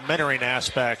culture and the mentoring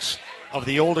aspects of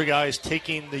the older guys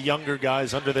taking the younger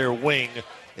guys under their wing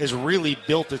has really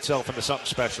built itself into something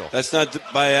special. That's not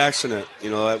by accident.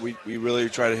 We really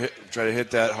try to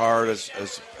hit that hard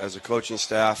as a coaching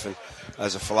staff and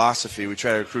as a philosophy. We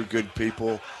try to recruit good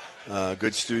people,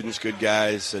 good students, good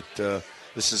guys that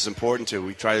this is important to.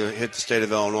 We try to hit the state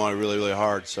of Illinois really, really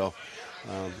hard. So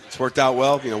it's worked out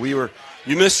well. You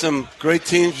missed some great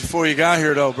teams before you got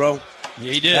here, though, bro.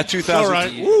 Yeah, he did. That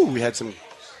 2000, we had some.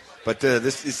 But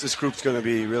this group's going to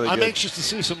be really good. I'm anxious to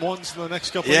see some ones in the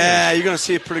next couple of years. Yeah, you're going to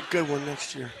see a pretty good one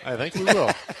next year. I think we will.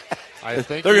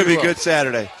 They're going to be good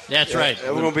Saturday. That's right.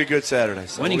 We're going to be good Saturday.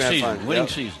 So winning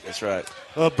season. That's right.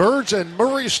 Birds and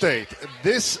Murray State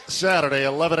this Saturday,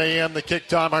 11 a.m., the kick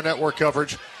time. Our network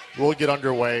coverage will get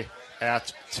underway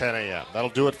at 10 a.m. That'll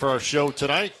do it for our show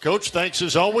tonight. Coach, thanks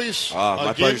as always.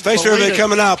 My pleasure. Thanks for everybody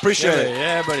coming out. Appreciate it.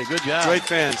 Yeah, everybody. Good job. Great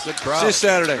fans. Good crowd. See you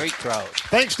Saturday. Great crowd.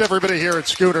 Thanks to everybody here at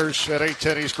Scooters at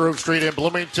 810 East Grove Street in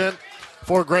Bloomington.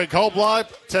 For Greg Holbleib,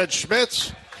 Ted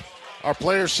Schmitz, our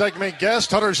Players segment guest,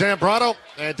 Hunter Zambrano,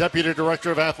 and Deputy Director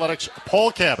of Athletics,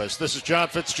 Paul Cabas. This is John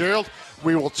Fitzgerald.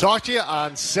 We will talk to you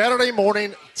on Saturday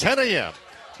morning, 10 a.m.,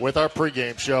 with our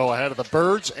pregame show ahead of the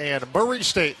Birds and Murray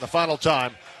State in the final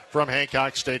time from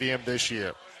Hancock Stadium this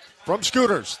year. From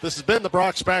Scooters, this has been the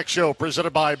Brock Spack Show,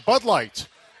 presented by Bud Light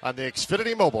on the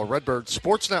Xfinity Mobile Redbird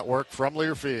Sports Network from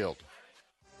Learfield.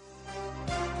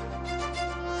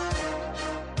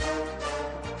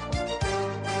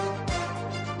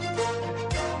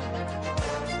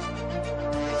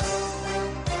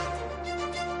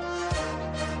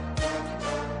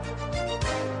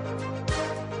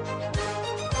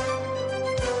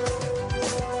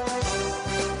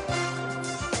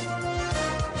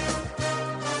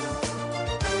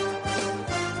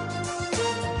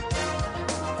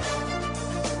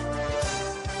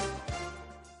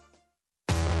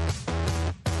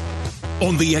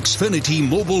 On the Xfinity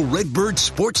Mobile Redbird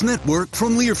Sports Network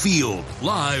from Learfield,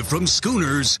 live from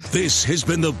Schooners, this has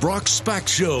been the Brock Spack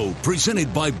Show,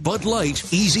 presented by Bud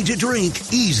Light, easy to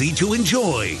drink, easy to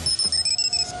enjoy.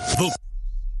 The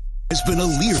has been a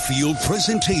Learfield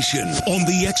presentation on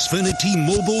the Xfinity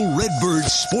Mobile Redbird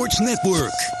Sports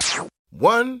Network.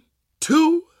 1,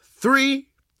 2, 3,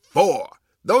 4.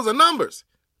 Those are numbers,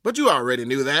 but you already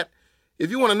knew that. If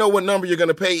you want to know what number you're going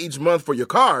to pay each month for your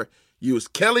car, use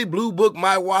Kelley Blue Book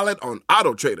My Wallet on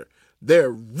Auto Trader. They're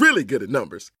really good at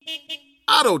numbers.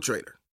 Auto Trader.